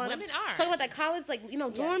bad. Like going Women are. talking about that college, like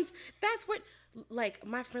dorms. That's what. Like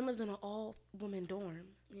my friend lives in an all-woman dorm,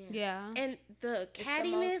 Yeah. and the the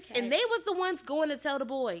cattiness, most and they was the ones going to tell the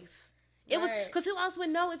boys. It was Right. because who else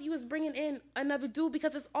would know if you was bringing in another dude?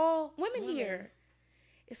 Because it's all women here.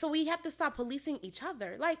 So we have to stop policing each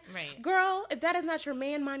other. Like, Right. girl, if that is not your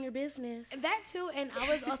man, mind your business. That too, and I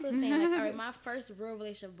was also saying, like, all right, my first real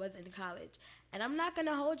relationship was in college, and I'm not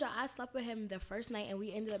gonna hold y'all. I slept with him the first night, and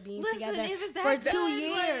we ended up being together if it's for that 2 good,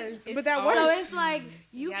 years. But that all- works. So it's like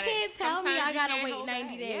you gotta- can't tell me sometimes I you gotta can't wait hold 90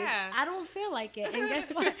 back. days. Yeah. I don't feel like it, and guess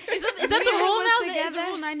what? Is that the rule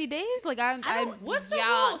 90 days? Like I'm What's the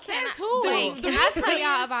Y'all, rule? can Says I, who? wait, can I tell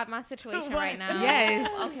y'all about my situation right now? Yes.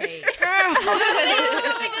 Okay.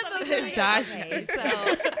 Dash. Okay, so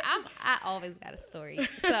I always got a story.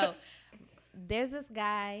 So there's this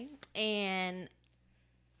guy, and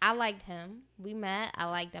I liked him. We met. I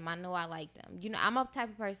liked him. I know I liked him. You know, I'm a type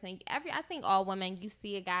of person. I think all women, you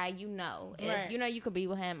see a guy, you know, if, you know, you could be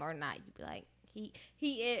with him or not. You be like, he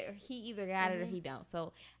either got it or he don't.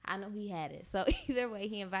 So I know he had it. So either way,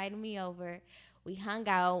 he invited me over. We hung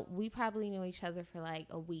out. We probably knew each other for like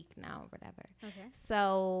a week now or whatever. Okay.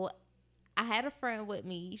 So I had a friend with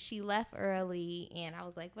me. She left early, and I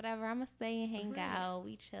was like, whatever, I'm going to stay and hang out.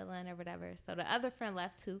 We chilling or whatever. So the other friend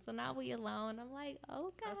left, too. So now we alone. I'm like,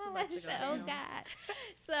 oh, God.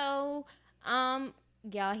 So,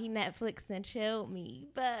 y'all, he Netflix and chilled me.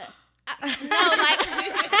 But,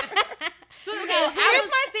 So okay,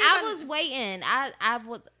 I was waiting. I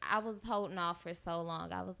was holding off for so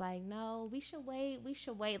long. I was like, no, we should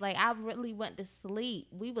wait. Like, I really went to sleep.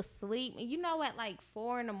 We was sleep. And you know, at like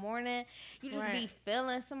 4 a.m, you just be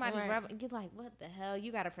feeling somebody rubbing. You're like, what the hell?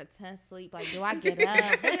 You gotta pretend sleep. Like, do I get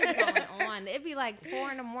up? What is going on? It'd be like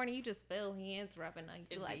 4 a.m. You just feel hands rubbing on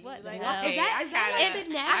you. Like, what the hell? Is that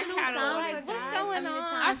the national song? Like, what's going on?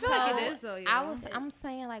 I feel like it is though. I'm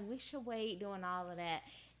saying like we should wait doing all of that.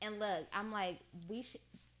 And look, I'm like,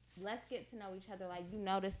 let's get to know each other. Like, you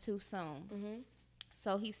know this too soon. Mm-hmm.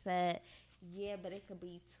 So he said, yeah, but it could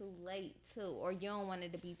be too late too, or you don't want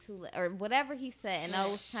it to be too late, or whatever he said in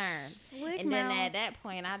those terms. And then at that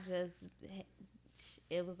point,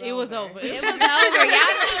 it was over. It was over. Y'all know what?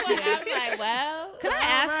 I was like, well. Can I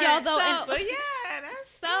ask y'all though? But yeah,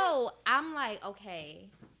 so I'm like, okay.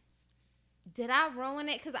 Did I ruin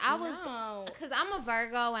it? Because I'm a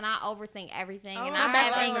Virgo and I overthink everything. And I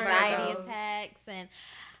have anxiety attacks. And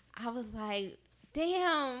I was like,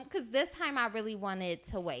 damn. Because this time I really wanted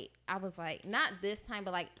to wait. I was like, not this time,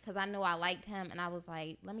 but like, because I knew I liked him. And I was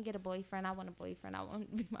like, let me get a boyfriend. I want a boyfriend. I want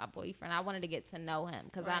to be my boyfriend. I wanted to get to know him.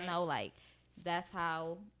 Because I know, like, that's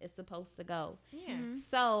how it's supposed to go. Yeah.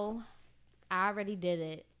 So I already did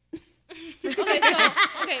it. So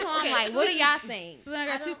I'm like, what do y'all think? So then I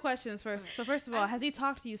got two questions first. So first of all, has he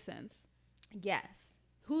talked to you since? Yes.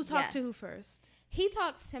 Who talked to who first? He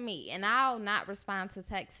talks to me, and I'll not respond to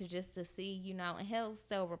texts just to see, you know, and he'll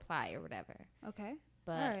still reply or whatever. Okay.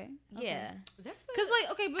 But, all right. yeah. That's because,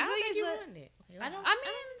 like, okay, but I don't think you ruined it. I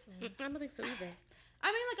don't think so either. I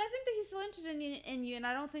mean, like, I think that he's still interested in you, and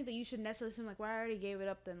I don't think that you should necessarily seem like, well, I already gave it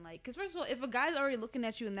up, then, like, because first of all, if a guy's already looking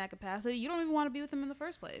at you in that capacity, you don't even want to be with him in the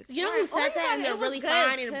first place. You know who said that and they're really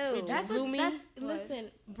fine and it just blew me? Listen,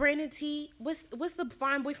 Brandon T. What's the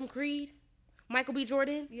fine boy from Creed? Michael B.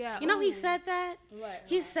 Jordan? Yeah. You know he said that? What?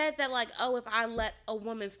 He said that, like, oh, if I let a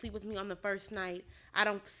woman sleep with me on the first night, I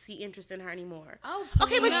don't see interest in her anymore. Oh,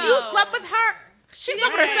 okay, but you slept with her. She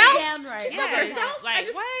slept with herself. Damn right. She slept with herself.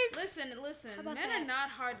 Like, what? Listen. Men are not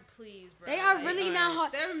hard to please, bro. They are really not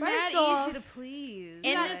hard. They're First mad off, easy to please.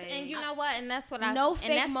 And you know what? And that's what I... No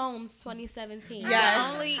fake moans 2017.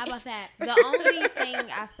 Yes. How about that? The only thing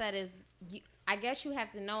I said is, I guess you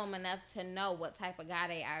have to know him enough to know what type of guy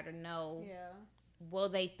they are to know, will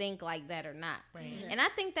they think like that or not. Right. And I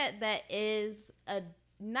think that is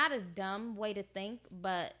not a dumb way to think,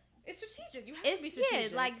 but... It's strategic. You have to be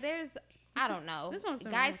strategic. Yeah, like there's... I don't know.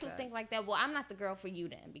 Guys who think like that, well, I'm not the girl for you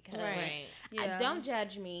then, because don't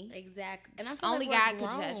judge me. Exactly. And I feel only like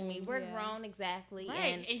God could judge me. We're grown, exactly.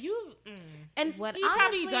 Right. And you and what you've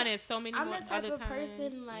probably done it so many I'm more the type other of times.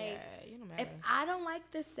 person, like, you don't if I don't like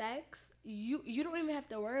the sex, you don't even have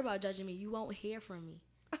to worry about judging me. You won't hear from me.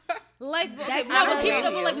 Like, that's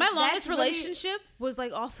like my longest relationship was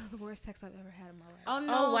like also the worst sex I've ever had in my life. Oh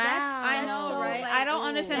no! Oh, wow. I know, so, right? Like, I don't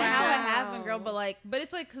understand how it happened, girl. Wow. But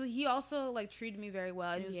it's like because he also like treated me very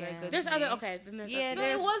well. He was very good. There's to me. other then there's Yeah, So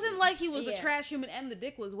it wasn't like he was a Yeah. trash human and the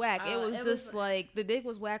dick was whack. It was just like the dick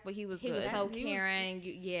was whack, but he was good. was so caring.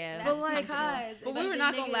 That's But, like, because but we were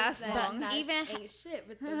not gonna last long. But even ain't shit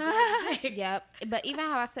with the dick. Yep. But even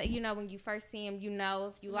how I said, you know, when you first see him, you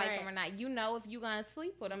know if you like him or not. You know if you're gonna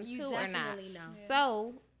sleep with him too or not. Know.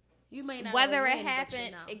 So You may not whether know it when, but happened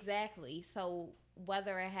you know. exactly. So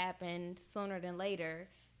whether it happened sooner than later,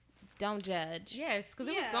 don't judge. Yes, because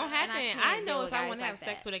it was Yeah. gonna And I happen. can't I know deal if with I guys want to have like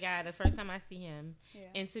sex that. with a guy the first time I see him, Yeah.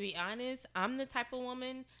 and to be honest, I'm the type of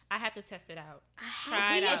woman I have to test it out.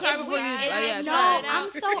 Try it out. try before you- Try it yeah, out. no, Try it I'm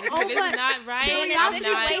out. so If over it's not right, When I'm a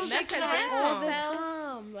not situation messing presents all around. the itself,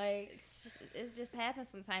 time. Like it just happens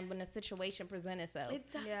sometimes when a situation presents itself.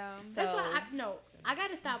 Yeah. That's So- why I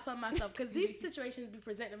gotta stop putting myself because these situations be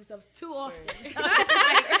presenting themselves too often. Girl,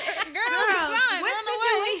 What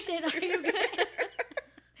situation are you good?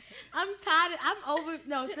 I'm tired. I'm over.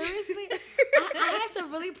 No, seriously. I had to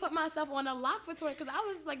really put myself on a lock for 20 because I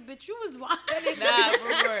was like, bitch, you was wild. Nah,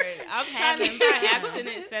 Robert. I'm trying to try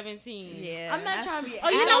abstinent 17. Yeah. I'm not trying to be. Oh,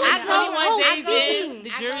 you know what's I 21 go- days I in, the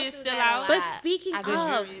go jury through is still that a out. But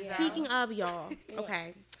lot. speaking of y'all,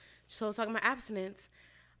 okay. So talking about abstinence,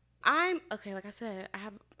 like I said,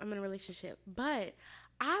 I'm in a relationship, but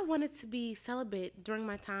I wanted to be celibate during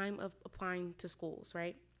my time of applying to schools,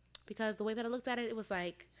 right? Because the way that I looked at it, it was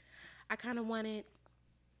like I kind of wanted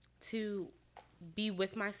to be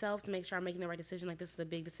with myself to make sure I'm making the right decision. Like, this is a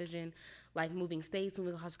big decision, like moving states,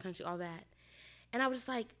 moving across the country, all that. And I was just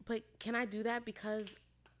like, but can I do that because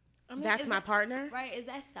that's my partner? Right? Is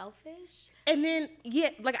that selfish? And then,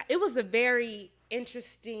 like, it was a very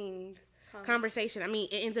interesting conversation. I mean,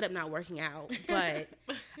 it ended up not working out, but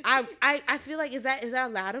I feel like, is that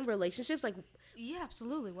allowed in relationships? Like, Yeah,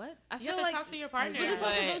 absolutely. What? I You feel have to like talk to your partner. But this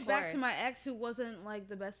also but- goes back to my ex who wasn't like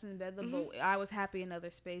the best in bed, but I was happy in other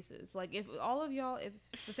spaces. Like if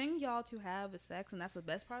the thing y'all two have is sex and that's the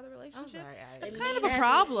best part of the relationship, it's kind of a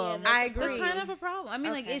problem. I agree. That's kind of a problem. I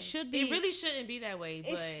mean, like it should be. It really shouldn't be that way,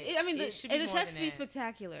 but it should be it more has than to be that.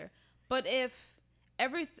 spectacular. But if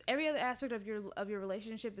every other aspect of your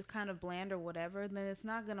relationship is kind of bland or whatever, then it's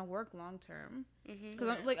not gonna work long term.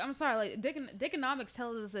 Because I'm sorry, like Dickonomics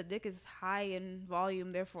tells us that dick is high in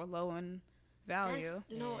volume, therefore low in value.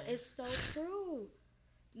 It's so true.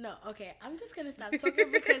 No, okay, I'm just gonna stop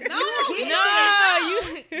talking because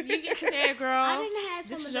you get scared, girl. I didn't have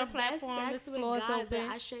This some is of your the best platform. sex This with floor is guys that open.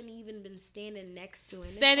 I shouldn't even been standing next to. And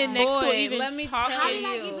it's Standing like, next to Boy, even let me talking. how did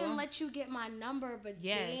I you. even let you get my number? But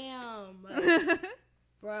Yes. damn,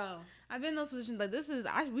 bro. I've been in those positions like this is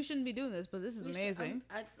we shouldn't be doing this, but this is amazing.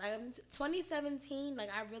 I'm 2017. Like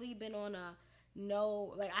I've really been on a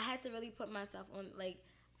no. Like I had to really put myself on. Like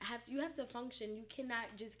you have to function. You cannot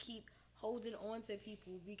just keep holding on to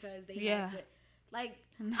people because they have the. Like,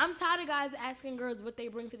 I'm tired of guys asking girls what they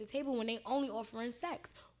bring to the table when they only offering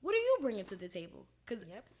sex. What are you bringing to the table? Because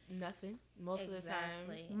nothing most of the time.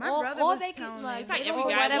 My brother was telling me. It's like every Or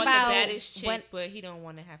guy what want about the baddest chick, but he don't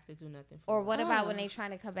want to have to do nothing for Or her. what about when they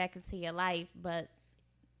trying to come back into your life, but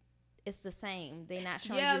it's the same. They're not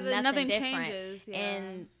showing you nothing different. Changes. Yeah.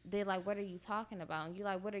 And they're like, what are you talking about? And you're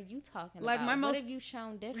like, what are you talking Like, about? my What most- have you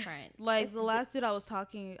shown different? Like the last dude I was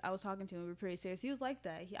talking to, and we were pretty serious. He was like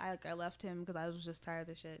that. I left him because I was just tired of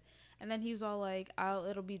the shit. And then he was all like,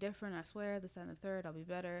 "It'll be different. I swear. This, that, and the third. I'll be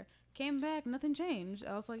better." Came back, nothing changed.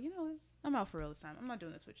 I was like, you know what? I'm out for real this time. I'm not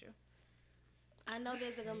doing this with you. I know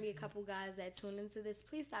there's going to be a couple guys that tune into this.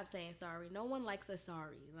 Please stop saying sorry. No one likes a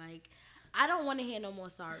sorry. Like, I don't want to hear no more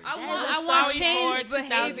sorry. I want change for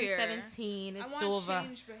behavior. 2017. It's over.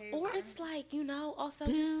 Or it's like, also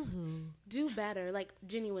just do better. Like,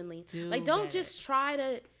 genuinely. Do like, don't better. just try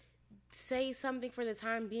to say something for the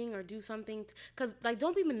time being or do something. Because, like,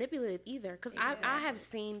 don't be manipulative either. Because I have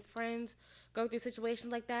seen friends go through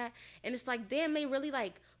situations like that. And it's like, damn, they really,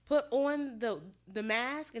 like, put on the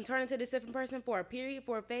mask and turn into this different person for a period,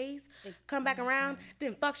 for a phase, come back around,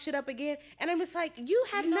 then fuck shit up again. And I'm just like, you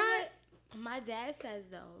have You know not... what my dad says,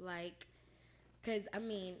 though, like, because, I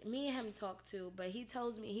mean, me and him talk too, but he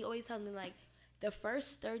always tells me, like, the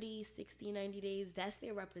first 30, 60, 90 days, that's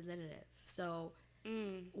their representative. So,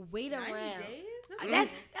 wait around. That's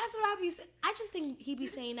what I be saying. I just think he be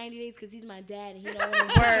saying 90 days because he's my dad and he don't want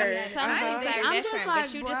to Word. Some things are I'm just different, like,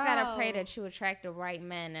 but you just gotta pray bro. that you attract the right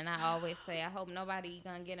men. And I always say, I hope nobody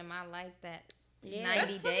gonna get in my life that 90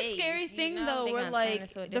 That's such days. a scary you thing, know, though, they where, gonna turn like,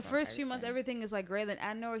 into a the different first few months, person. everything is, like, great. Then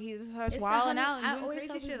I know he starts It's the wilding out I and always doing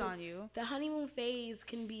tell crazy shit people, on you. The honeymoon phase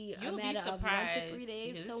can be You'll a be matter of 1 to 3 surprised.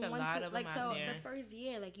 days. There's So a 1 lot to of like them so out there. the first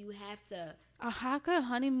year, like you have to. How could a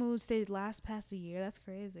honeymoon stage last past a year? That's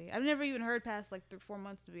crazy. I've never even heard past, like, 4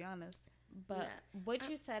 months, to be honest. But what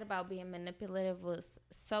you said about being manipulative was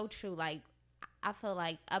so true. Like, I feel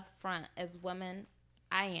like up front as women,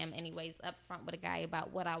 I am anyways up front with a guy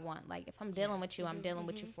about what I want. Like, if I'm dealing with you, I'm dealing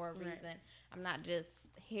with you for a reason. I'm not just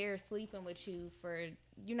here sleeping with you for,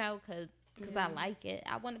 because I like it.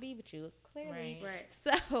 I want to be with you, clearly. Right.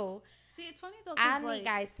 So, See, it's funny, though, I need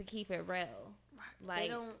guys to keep it real. Like, They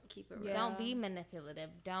don't keep it real. don't be manipulative.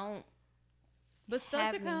 Don't. But studs are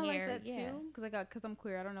have me kind of like here, that yeah. too, because I'm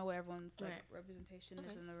queer. I don't know what everyone's like representation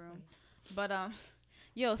is in the room, but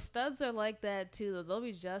studs are like that too. Though they'll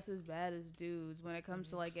be just as bad as dudes when it comes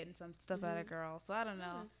to like getting some stuff out of girls. So I don't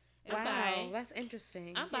know. Wow, that's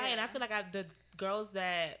interesting. I'm buying. I feel like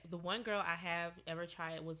the one girl I have ever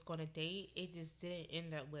tried was gonna date. It just didn't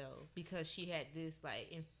end up well because she had this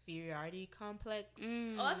like inferiority complex.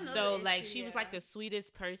 Oh, that's So another like issue, she was like the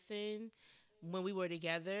sweetest person when we were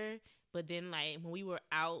together, But then, like, when we were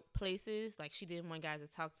out places, like, she didn't want guys to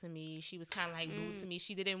talk to me. She was kind of, like, rude to me.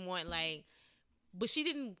 She didn't want, like, but she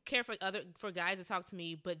didn't care for guys to talk to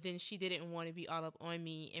me. But then she didn't want to be all up on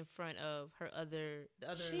me in front of the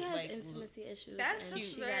other. She has like, intimacy issues. That's and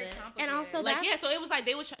just she very gotta- complicated. And also, like, that's, yeah. So it was like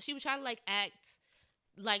she would try to, like, act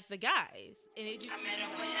like the guys, and it just. I met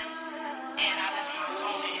up with him, and I left my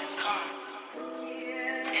phone in his car.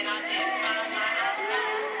 And I didn't find my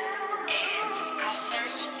iPhone. And I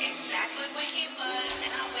searched exactly where he was,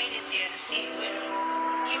 and I waited there to see when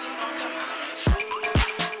he was gonna come out.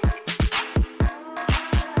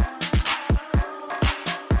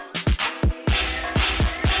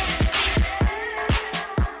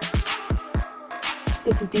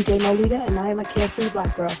 This is DJ Nolita, and I am a carefree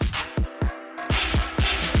black girl.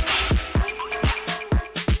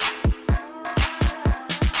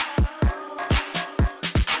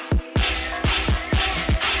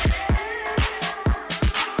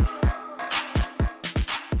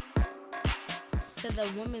 To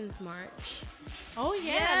the Women's March. Oh yeah,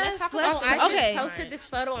 Yes, let's talk let's- about. I just Okay. posted this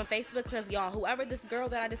photo on Facebook because y'all, whoever this girl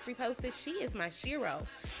that I just reposted, she is my shiro.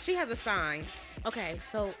 She has a sign. Okay,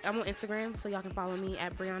 so I'm on Instagram, so y'all can follow me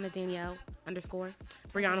at Brianna Danielle _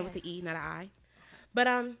 Brianna with the E, not an I.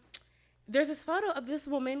 But there's this photo of this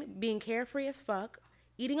woman being carefree as fuck,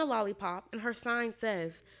 eating a lollipop, and her sign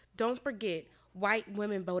says, "Don't forget, white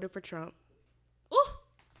women voted for Trump." Ooh,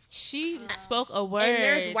 she spoke a word. And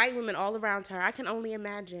there's white women all around her. I can only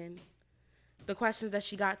imagine the questions that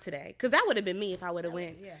she got today, because that would have been me if I would have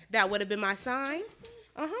went. yeah. That would have been my sign.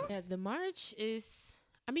 Yeah, the march is.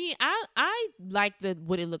 I mean, I like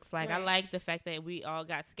what it looks like. I Right. like the fact that we all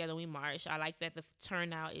got together and we marched. I like that the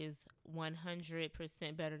turnout is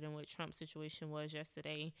 100% better than what Trump's situation was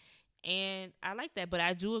yesterday, and I like that. But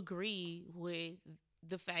I do agree with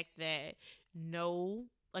the fact that none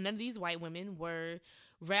of these white women were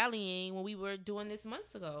rallying when we were doing this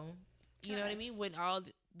months ago. You know what I mean? When all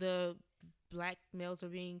the black males were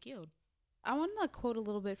being killed. I want to quote a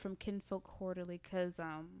little bit from Kinfolk Quarterly because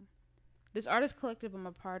this artist collective I'm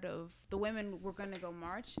a part of, the women were going to go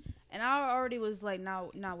march, and I already was like,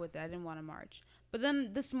 not with that. I didn't want to march. But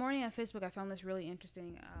then this morning on Facebook, I found this really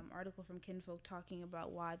interesting article from Kinfolk talking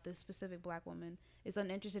about why this specific black woman is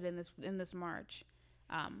uninterested in this march.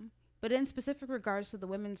 But in specific regards to the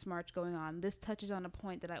women's march going on, this touches on a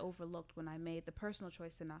point that I overlooked when I made the personal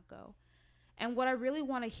choice to not go. And what I really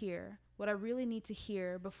want to hear, what I really need to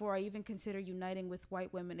hear before I even consider uniting with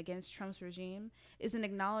white women against Trump's regime, is an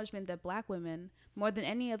acknowledgement that black women, more than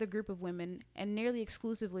any other group of women, and nearly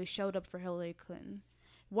exclusively showed up for Hillary Clinton.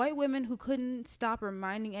 White women who couldn't stop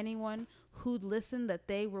reminding anyone who'd listened that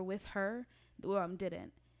they were with her,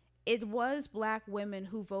 didn't. It was black women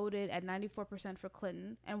who voted at 94% for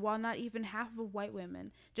Clinton, and while not even half of white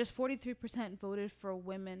women, just 43% voted for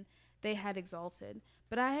women they had exalted.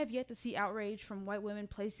 But I have yet to see outrage from white women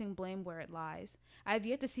placing blame where it lies. I have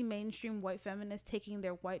yet to see mainstream white feminists taking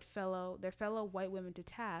their fellow white women to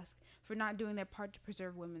task for not doing their part to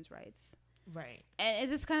preserve women's rights. Right. And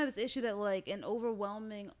it's just kind of this issue that, like, an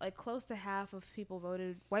overwhelming, like, close to half of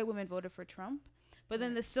white women voted for Trump. But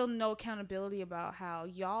then there's still no accountability about how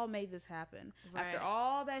y'all made this happen. Right. After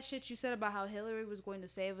all that shit you said about how Hillary was going to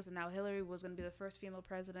save us and how Hillary was going to be the first female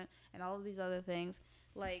president and all of these other things,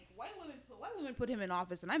 like, white women put him in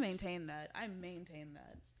office, and I maintain that. I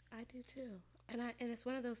I do too, and it's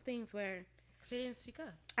one of those things where They didn't speak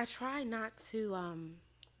up. I try not to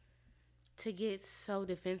get so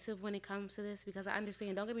defensive when it comes to this, because I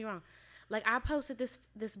understand. Don't get me wrong. Like, I posted this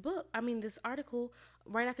article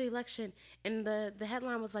right after the election, and the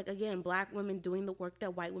headline was like, again, black women doing the work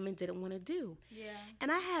that white women didn't want to do. Yeah.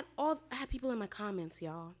 And I had people in my comments,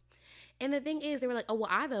 y'all. And the thing is, they were like, oh, well,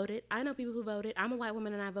 I voted. I know people who voted. I'm a white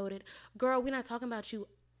woman and I voted. Girl, we're not talking about you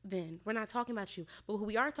then. We're not talking about you. But who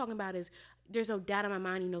we are talking about is, there's no doubt in my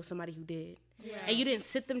mind you know somebody who did. Yeah. And you didn't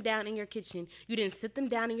sit them down in your kitchen. You didn't sit them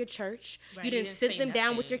down in your church. Right, you you didn't didn't sit say them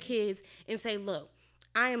down with nothing. your kids and say, look,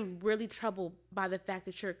 I am really troubled by the fact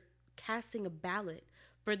that you're casting a ballot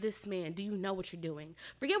for this man. Do you know what you're doing?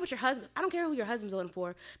 Forget what your husband, I don't care who your husband's voting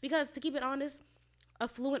for, because to keep it honest,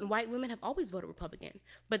 affluent white women have always voted Republican,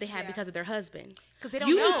 but they have because of their husband. Because they don't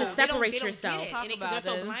You know. need to They separate don't yourself. get it. Talk And about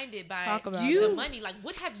they're so it. blinded by Talk about the it. money. Like,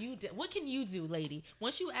 what have you done? What can you do, lady?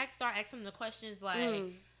 Once you start asking the questions like,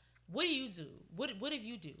 what do you do? What have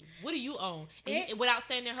you do? What do you own? And without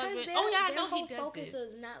saying their husband, oh yeah, I know he Their does whole focus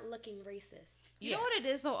this. is not looking racist. You know what it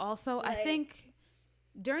is, though, also? I Like- think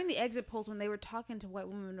during the exit polls, when they were talking to white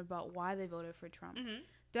women about why they voted for Trump,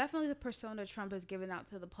 definitely the persona Trump has given out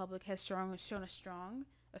to the public has shown a strong,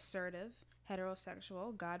 assertive,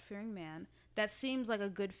 heterosexual, God-fearing man that seems like a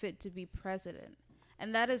good fit to be president.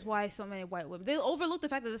 And that is why so many white women, they overlook the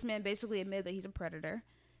fact that this man basically admitted that he's a predator.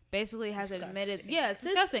 Basically has admitted, it's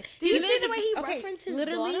disgusting. Do you He see admitted the way he referenced his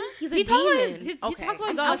daughter? He's a He talked about demon. his Okay.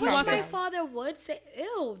 daughter. I He wish wants my her. father would say,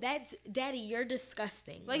 "Ew, that's daddy. You're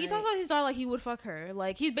disgusting." Like he talks about his daughter like he would fuck her.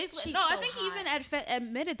 Like he's basically She's I so think he hot. even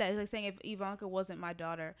admitted that. He's like saying if Ivanka wasn't my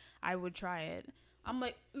daughter, I would try it. I'm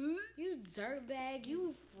like, You dirtbag.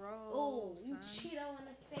 You oh, you Cheeto in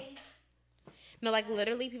the face. No, like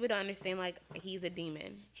literally, people don't understand. Like he's a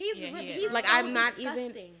demon. He's Yeah, he he's is. Like so I'm not disgusting.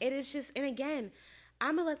 even. It is just. And again,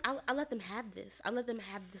 I let them have this. I let them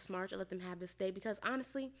have this march. I let them have this day because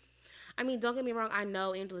honestly, I mean, don't get me wrong. I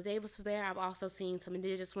know Angela Davis was there. I've also seen some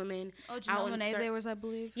Indigenous women. oh, out Janelle in Monáe cer- there was, I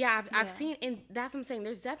believe. Yeah, I've Yeah. seen, and that's what I'm saying.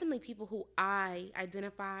 There's definitely people who I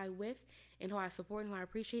identify with and who I support and who I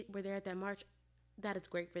appreciate were there at that march. That is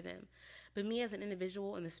great for them. But me as an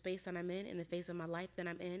individual in the space that I'm in the phase of my life that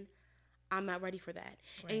I'm in, I'm not ready for that.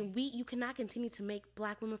 And you cannot continue to make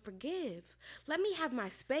black women forgive. Let me have my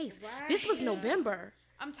space. This was November.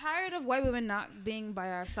 I'm tired of white women not being by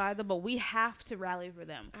our side, though, but we have to rally for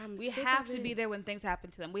them. We sick have of to be it. there when things happen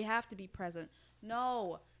to them. We have to be present.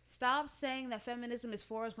 No. Stop saying that feminism is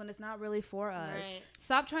for us when it's not really for us. Right.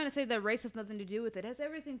 Stop trying to say that race has nothing to do with it. It has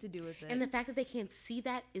everything to do with it. And the fact that they can't see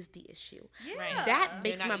that is the issue. Right. That They're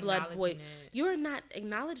makes not my blood boil. acknowledging it. You're not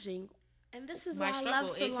acknowledging. And this is My why I love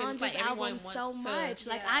struggle, 'cause Solange's like everyone album so wants to much.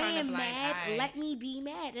 Like turn I a am blind mad. eye. Let me be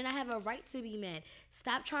mad, and I have a right to be mad.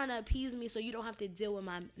 Stop trying to appease me so you don't have to deal with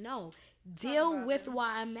my deal with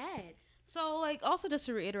why I'm mad. So, like, also just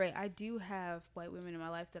to reiterate, I do have white women in my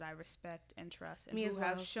life that I respect and trust and Me who as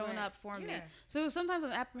have well. shown up for me. Yeah. So sometimes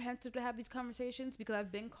I'm apprehensive to have these conversations because I've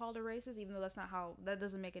been called a racist, even though that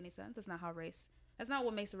doesn't make any sense. That's not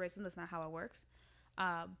what makes a racist. That's not how it works.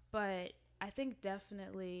 But I think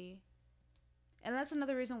definitely, and that's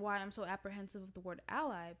another reason why I'm so apprehensive of the word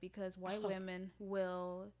ally, because white women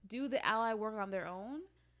will do the ally work on their own,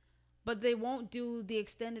 but they won't do the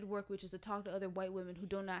extended work, which is to talk to other white women who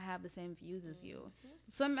do not have the same views as you.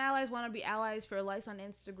 Some allies want to be allies for likes on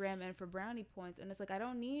Instagram and for brownie points. And it's like, I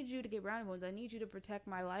don't need you to get brownie points. I need you to protect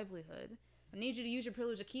my livelihood. I need you to use your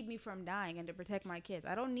privilege to keep me from dying and to protect my kids.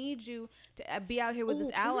 I don't need you to be out here with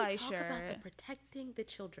this ally Can we talk about the protecting the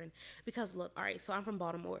children? Because look, all right, so I'm from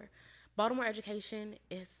Baltimore. Baltimore education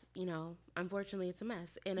is, unfortunately, it's a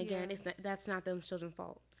mess. And again, that's not them children's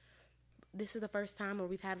fault. This is the first time where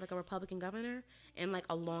we've had like a Republican governor in like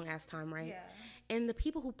a long ass time, right? Yeah. And the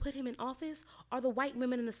people who put him in office are the white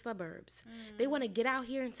women in the suburbs. They want to get out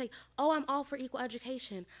here and say, "Oh, I'm all for equal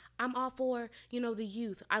education. I'm all for, the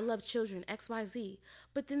youth. I love children, XYZ."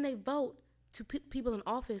 But then they vote to put people in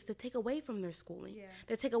office to take away from their schooling,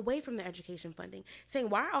 that take away from their education funding, saying,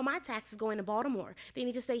 "Why are all my taxes going to Baltimore? They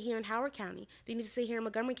need to stay here in Howard County. They need to stay here in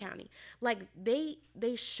Montgomery County." Like they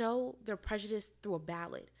show their prejudice through a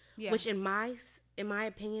ballot. Which in my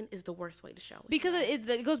opinion is the worst way to show it. Because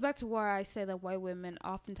it goes back to why I say that white women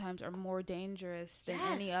oftentimes are more dangerous than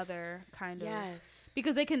any other kind of. Yes.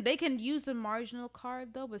 Because they can use the marginal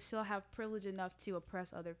card though, but still have privilege enough to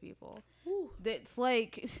oppress other people. It's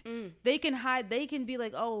like they can hide. They can be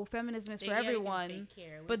like, "Oh, feminism is for everyone,"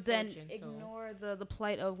 but then ignore the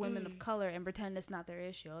plight of women of color and pretend it's not their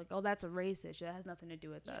issue. Like, "Oh, that's a race issue. That has nothing to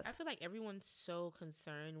do with us." I feel like everyone's so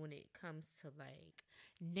concerned when it comes to like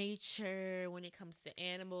nature, when it comes to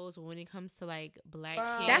animals, when it comes to like black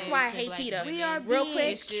kids. That's why I and hate black PETA. women. We are Real being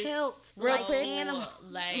quick. killed Real like quick. animals.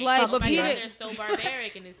 Like, Like, oh but my PETA- God, they're so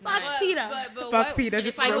barbaric and it's Fuck not. PETA. Fuck PETA. And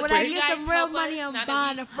Just it's like, real would I you quick. get guys some real help money, us? I'm Now that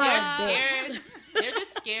buying we- a front they're scared. They're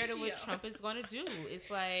just scared of what Trump is going to do. It's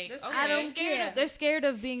like, okay, I don't care. They're scared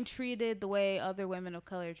of being treated the way other women of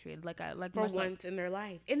color are treated. Like For myself. once in their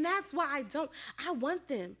life. And that's why I want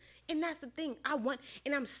them. And that's the thing.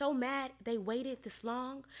 And I'm so mad they waited this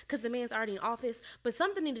long because the man's already in office. But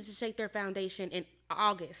something needed to shake their foundation in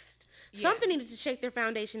August. Something needed to shake their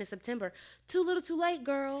foundation in September. Too little, too late,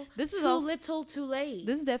 girl. This is too also- little, too late.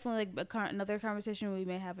 This is definitely like another conversation we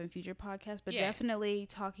may have in future podcasts, but definitely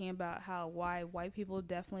talking about why white people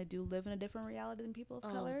definitely do live in a different reality than people of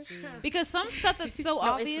color. Because some stuff that's so it's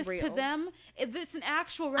obvious to real. them, if it's an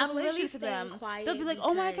actual I'm revelation really to staying them, quiet they'll be like,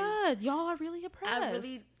 "Oh my because God, y'all are really oppressed."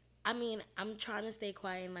 I'm trying to stay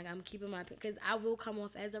quiet and like I'm keeping my, because I will come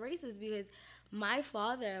off as a racist because my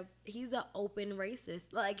father, he's an open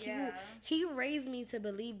racist. Like he raised me to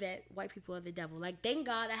believe that white people are the devil. Like thank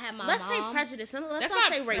God I had my Let's say mom. prejudice. Let's That's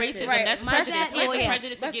not not say racist. racism. Right. That's My prejudice. dad- That's oh, yeah.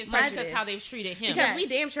 prejudice That's against prejudice. because how they've treated him. Because we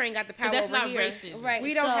damn sure ain't got the power that's over not here. racism. Right.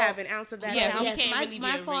 We don't so- have an ounce of that. Yeah, power. we Yes, can't my, really be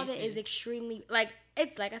my a father racist. is extremely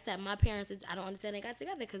it's like I said, my parents, I don't understand they got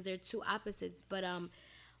together because they're two opposites. But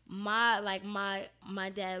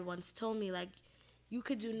my dad once told me like, you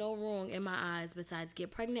could do no wrong in my eyes besides get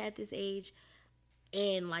pregnant at this age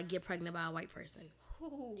and like get pregnant by a white person.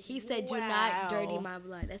 He said, "Do not dirty my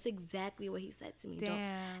blood." That's exactly what he said to me.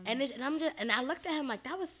 Damn. And I looked at him like,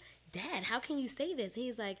 that was, Dad, how can you say this?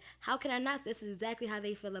 He's like, how can I not? This is exactly how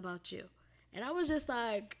they feel about you. And I was just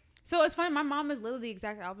like, So it's funny. My mom is literally the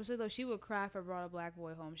exact opposite, though. She would cry if I brought a black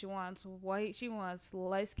boy home. She wants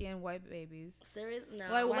light-skinned white babies. serious? No.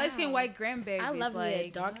 Like light-skinned white grandbabies. I love like, me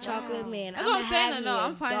a dark chocolate man. That's what I'm saying. No,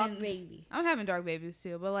 I'm dark finding baby. I'm having dark babies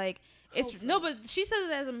too, but like it's Hopefully. no. But she says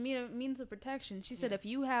it as a means of protection. She said if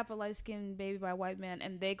you have a light-skinned baby by a white man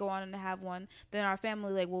and they go on and have one, then our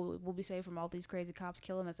family like will be safe from all these crazy cops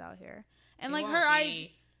killing us out here. And like her,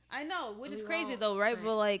 I know, which is crazy though, right?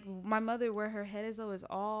 But like my mother, where her head is though, is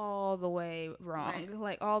all the way wrong,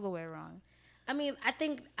 like all the way wrong. I mean, I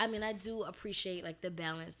do appreciate like the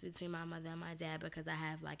balance between my mother and my dad, because I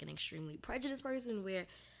have like an extremely prejudiced person where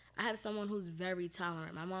I have someone who's very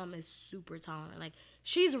tolerant. My mom is super tolerant. Like,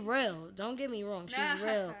 she's real. Don't get me wrong. She's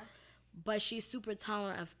real. But she's super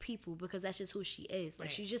tolerant of people because that's just who she is.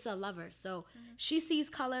 Like, she's just a lover. So she sees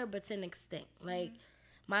color, but to an extent. Like,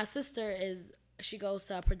 my sister she goes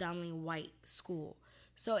to a predominantly white school.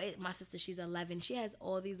 So my sister, she's 11. She has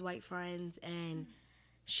all these white friends, and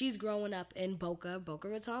she's growing up in Boca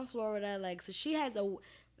Raton, Florida. Like, so she has a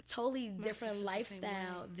totally different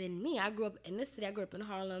lifestyle than me. I grew up in the city. I grew up in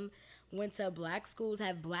Harlem. Went to black schools.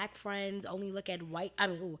 Have black friends. Only look at white.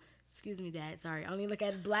 Excuse me, Dad. Sorry. Only look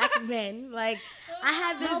at black men. Like, I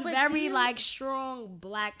have this very like strong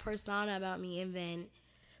black persona about me, and then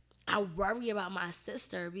I worry about my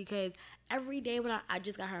sister because every day when I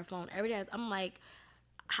just got her phone, every day I'm like,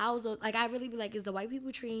 I really be like, is the white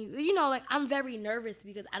people treating you? You know, like, I'm very nervous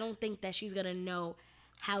because I don't think that she's gonna know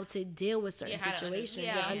how to deal with certain situations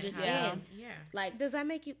and understand. Yeah. Like, does that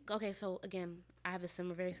make you okay? So again, I have a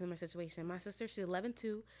very similar situation. My sister, she's 11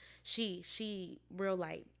 too. She real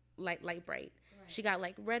light bright. Right. She got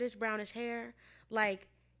like reddish brownish hair. Like,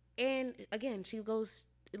 and again,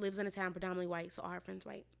 lives in a town predominantly white, so all her friends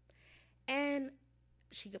white. And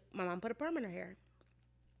my mom put a perm in her hair.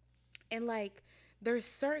 And like, there's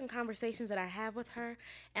certain conversations that I have with her,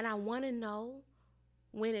 and I want to know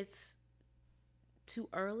when it's too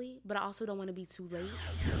early, but I also don't want to be too late.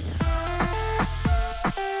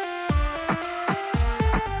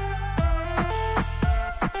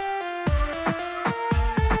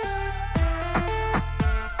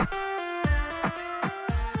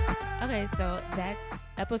 Okay, so that's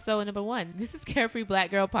episode number 1. This is Carefree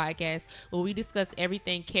Black Girl Podcast, where we discuss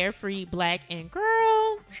everything carefree, black, and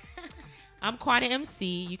girl. I'm Quana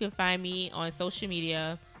MC. You can find me on social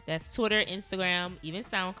media. That's Twitter, Instagram, even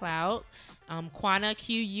SoundCloud. Quana,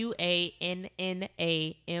 QUANNAMC.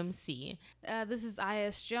 This is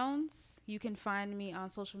IS Jones. You can find me on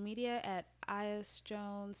social media at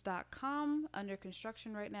isjones.com, under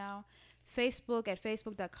construction right now. Facebook at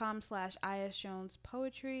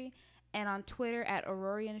facebook.com/isjonespoetry, and on Twitter at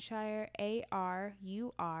Aurorianshire,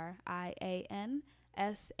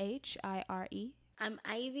 ARURIANSHIRE. I'm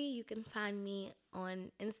Ivy. You can find me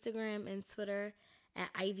on Instagram and Twitter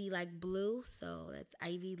at Ivy Like Blue. So that's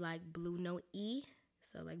Ivy Like Blue, no E.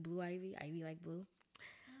 So like Blue Ivy, Ivy Like Blue.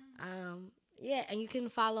 Yeah, and you can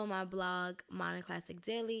follow my blog, Modern Classic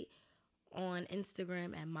Daily, on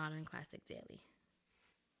Instagram at Modern Classic Daily.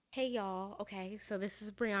 Hey y'all. Okay, so this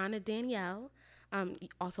is Brianna Danielle.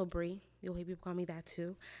 Also Bree. You'll hear people call me that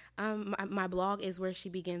too. My blog is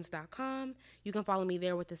whereshebegins.com. You can follow me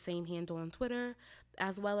there with the same handle on Twitter,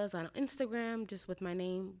 as well as on Instagram, just with my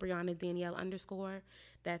name, Brianna Danielle _.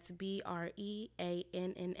 That's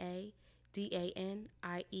BREANNADANIELLE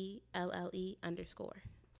 _.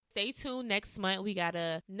 Stay tuned. Next month, we got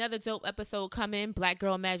another dope episode coming, Black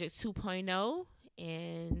Girl Magic 2.0,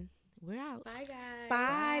 and we're out. Bye, guys.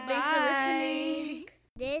 Bye. Thanks for listening.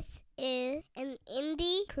 This is an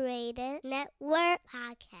Indie Creator Network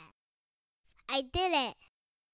podcast. I did it.